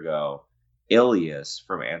a year ago. Ilias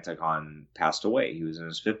from Anticon passed away. He was in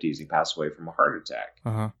his 50s. He passed away from a heart attack.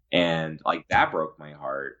 Uh-huh. And like that broke my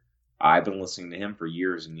heart. I've been listening to him for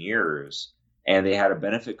years and years. And they had a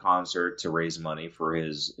benefit concert to raise money for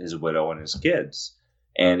his widow and his kids.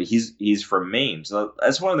 And he's from Maine. So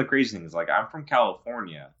that's one of the crazy things. Like, I'm from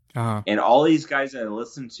California. Uh-huh. And all these guys that I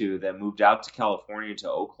listened to that moved out to California, to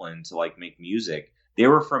Oakland to like make music, they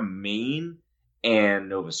were from Maine and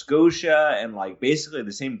Nova Scotia and like basically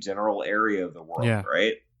the same general area of the world,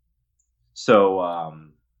 right? So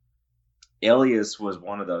Alias was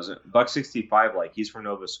one of those. Buck 65, like he's from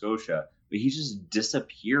Nova Scotia, but he just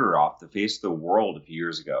disappeared off the face of the world a few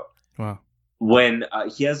years ago. Wow. When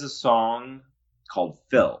he has a song called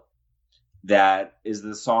Phil, that is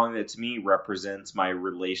the song that to me represents my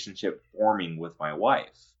relationship forming with my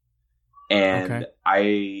wife. And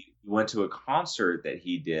I went to a concert that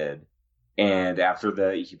he did, and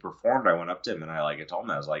after he performed, I went up to him and I told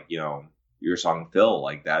him, I was like, you know, your song Phil,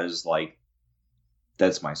 like that is like,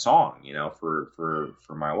 that's my song, you know, for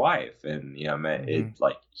my wife. And, you know, it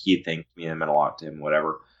like he thanked me and it meant a lot to him,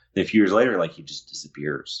 whatever. And a few years later, like he just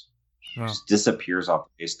disappears. Wow. Just disappears off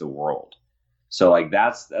the face of the world. So like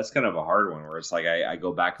that's kind of a hard one where it's like I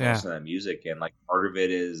go back and listen to that music, and like part of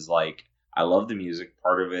it is like I love the music,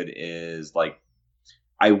 part of it is like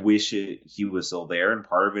I wish he was still there, and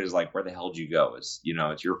part of it is like where the hell did you go? It's, you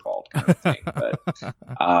know, it's your fault kind of thing. But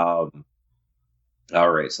all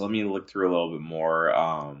right, so let me look through a little bit more.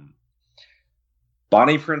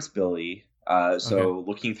 Bonnie Prince Billy.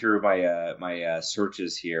 Looking through my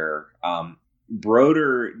searches here,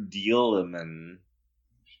 Broder Dealman,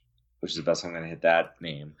 which is the best I'm going to hit that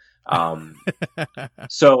name.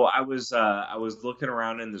 So I was looking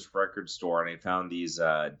around in this record store and I found these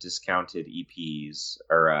discounted EPs,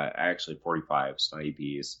 or actually 45s, not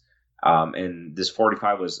EPs. And this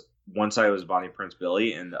 45 was, one side was Bonnie Prince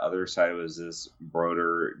Billy and the other side was this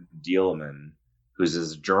Broder Dealman, who's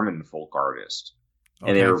this German folk artist.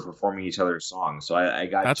 And they were performing each other's songs. So I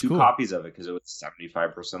got two copies of it because it was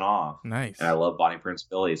 75% off. Nice. And I love Bonnie Prince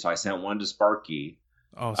Billy. So I sent one to Sparky.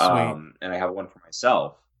 Oh, sweet. And I have one for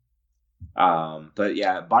myself. But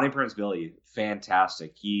yeah, Bonnie Prince Billy,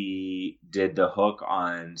 fantastic. He did the hook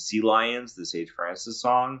on Sea Lions, the Sage Francis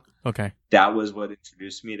song. Okay. That was what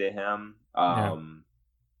introduced me to him.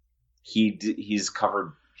 He's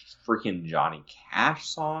covered freaking Johnny Cash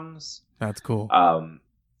songs. That's cool.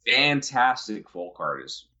 Fantastic folk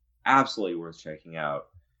artist. Absolutely worth checking out.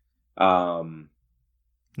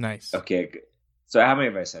 Nice. Okay. So how many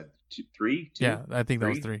have I said? Three? Two? Yeah, I think that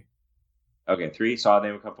was 3. Okay, 3. So I'll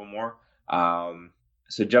name a couple more.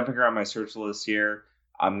 So jumping around my search list here,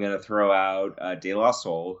 I'm going to throw out De La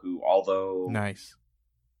Soul, who, although nice,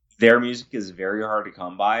 their music is very hard to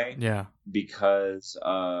come by, because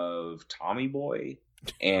of Tommy Boy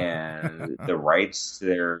and the rights to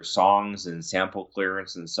their songs and sample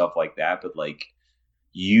clearance and stuff like that. But like,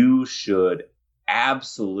 you should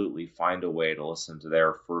absolutely find a way to listen to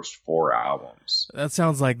their first 4 albums. That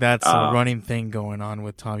sounds like that's a running thing going on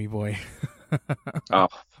with Tommy Boy. oh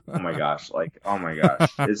my gosh,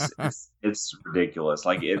 it's ridiculous.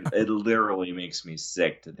 Like it literally makes me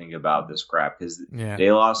sick to think about this crap, because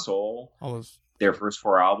De La Soul, their first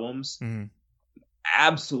 4 albums,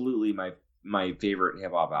 absolutely my favorite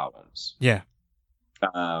hip hop albums.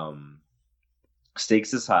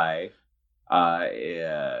 Stakes is High,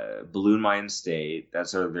 Balloon Mind State,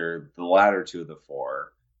 they're the latter 2 of the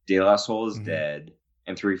 4. De La Soul is Dead,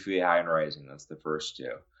 and 3 Feet High and Rising, that's the first 2.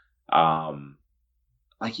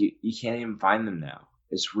 Like you can't even find them now.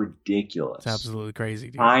 It's ridiculous. It's absolutely crazy,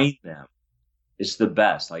 dude. Find them. It's the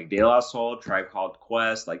best. Like De La Soul, Tribe Called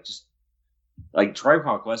Quest, just Tribe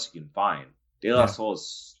Called Quest you can find. De La Soul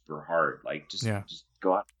is super hard. Just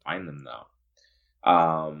go out and find them though.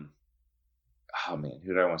 Oh man,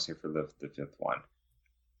 who do I want to say for the 5th one?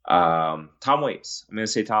 Tom Waits. I'm gonna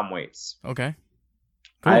say Tom Waits. Okay.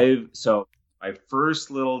 Cool. So my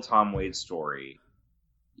first little Tom Waits story,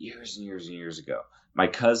 years and years and years ago. My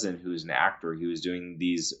cousin, who's an actor, he was doing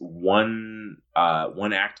these one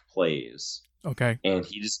act plays. Okay. And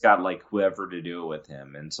he just got whoever to do it with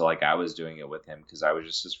him. And so I was doing it with him because I was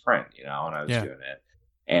just his friend, and I was doing it.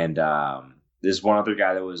 And there's one other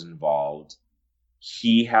guy that was involved.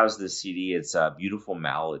 He has the CD. It's Beautiful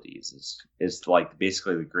Melodies. It's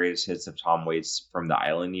basically the greatest hits of Tom Waits from the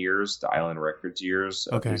Island years, the Island Records years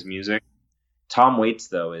of his music. Tom Waits,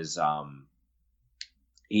 though, is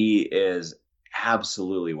he is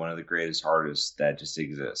absolutely one of the greatest artists that just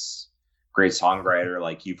exists. Great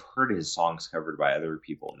songwriter. You've heard his songs covered by other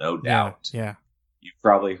people, no doubt. Yeah. You've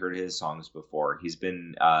probably heard his songs before. He's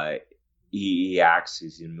been he acts,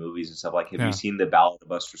 he's in movies and stuff. Have you seen The Ballad of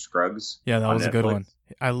Buster Scruggs? Yeah, that was Netflix? A good one.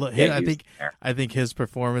 I think his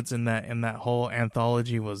performance in that whole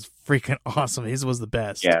anthology was freaking awesome. His was the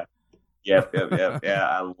best. Yeah. Yep.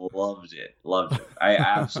 I loved it. I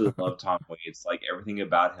absolutely love Tom Waits. Everything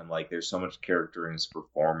about him. There's so much character in his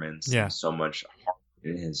performance. Yeah. And so much heart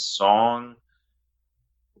in his song.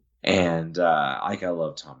 And like I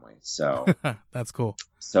love Tom Waits, so that's cool.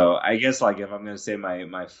 So I guess like if I'm gonna say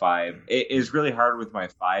my 5, it is really hard with my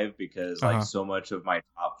 5 because like so much of my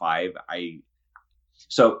top 5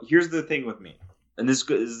 So here's the thing with me, and this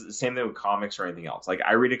is the same thing with comics or anything else. Like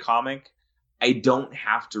I read a comic, I don't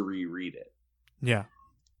have to reread it. Yeah.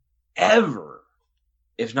 Ever,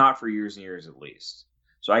 if not for years and years at least.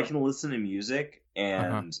 So I can listen to music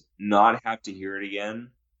and not have to hear it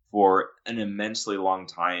again for an immensely long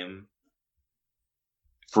time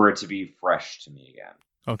for it to be fresh to me again.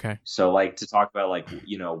 Okay. So like to talk about like,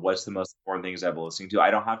 you know, what's the most important things I've been listening to,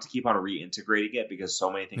 I don't have to keep on reintegrating it because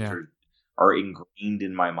so many things are ingrained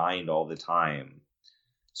in my mind all the time.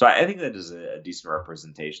 So I think that is a decent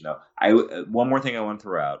representation though. One more thing I want to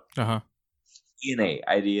throw out. DNA,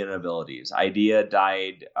 Idea and Abilities. Idea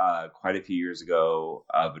died quite a few years ago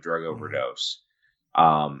of a drug overdose.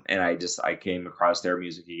 And I came across their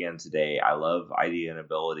music again today. I love Idea and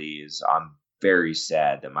Abilities. I'm very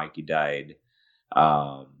sad that Mikey died.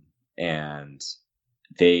 And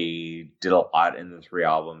they did a lot in the 3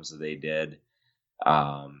 albums that they did.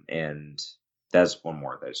 And that's one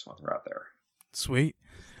more that I just want to throw out there. Sweet.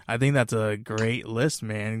 I think that's a great list,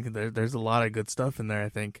 man. There's a lot of good stuff in there, I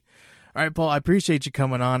think. All right, Paul, I appreciate you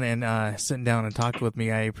coming on and sitting down and talking with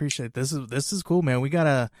me. I appreciate this. This is cool, man. We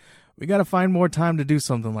gotta find more time to do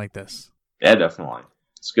something like this. Yeah, definitely.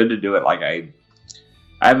 It's good to do it. Like I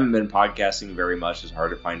haven't been podcasting very much. It's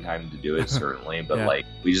hard to find time to do it, certainly. But like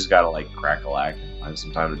we just gotta like crack a lack and find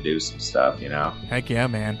some time to do some stuff, you know? Heck yeah,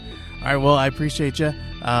 man. All right, well, I appreciate you.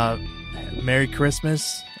 Merry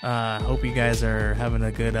Christmas. Hope you guys are having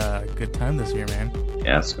a good time this year, man.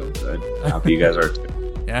 Yeah, it's going good. I hope you guys are too.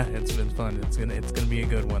 Yeah, it's been fun. It's gonna be a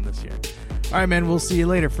good one this year. All right, man. We'll see you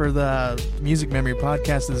later for the Music Memory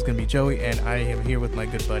Podcast. This is gonna be Joey, and I am here with my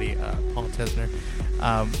good buddy Paul Tesseneer.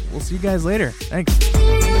 We'll see you guys later. Thanks.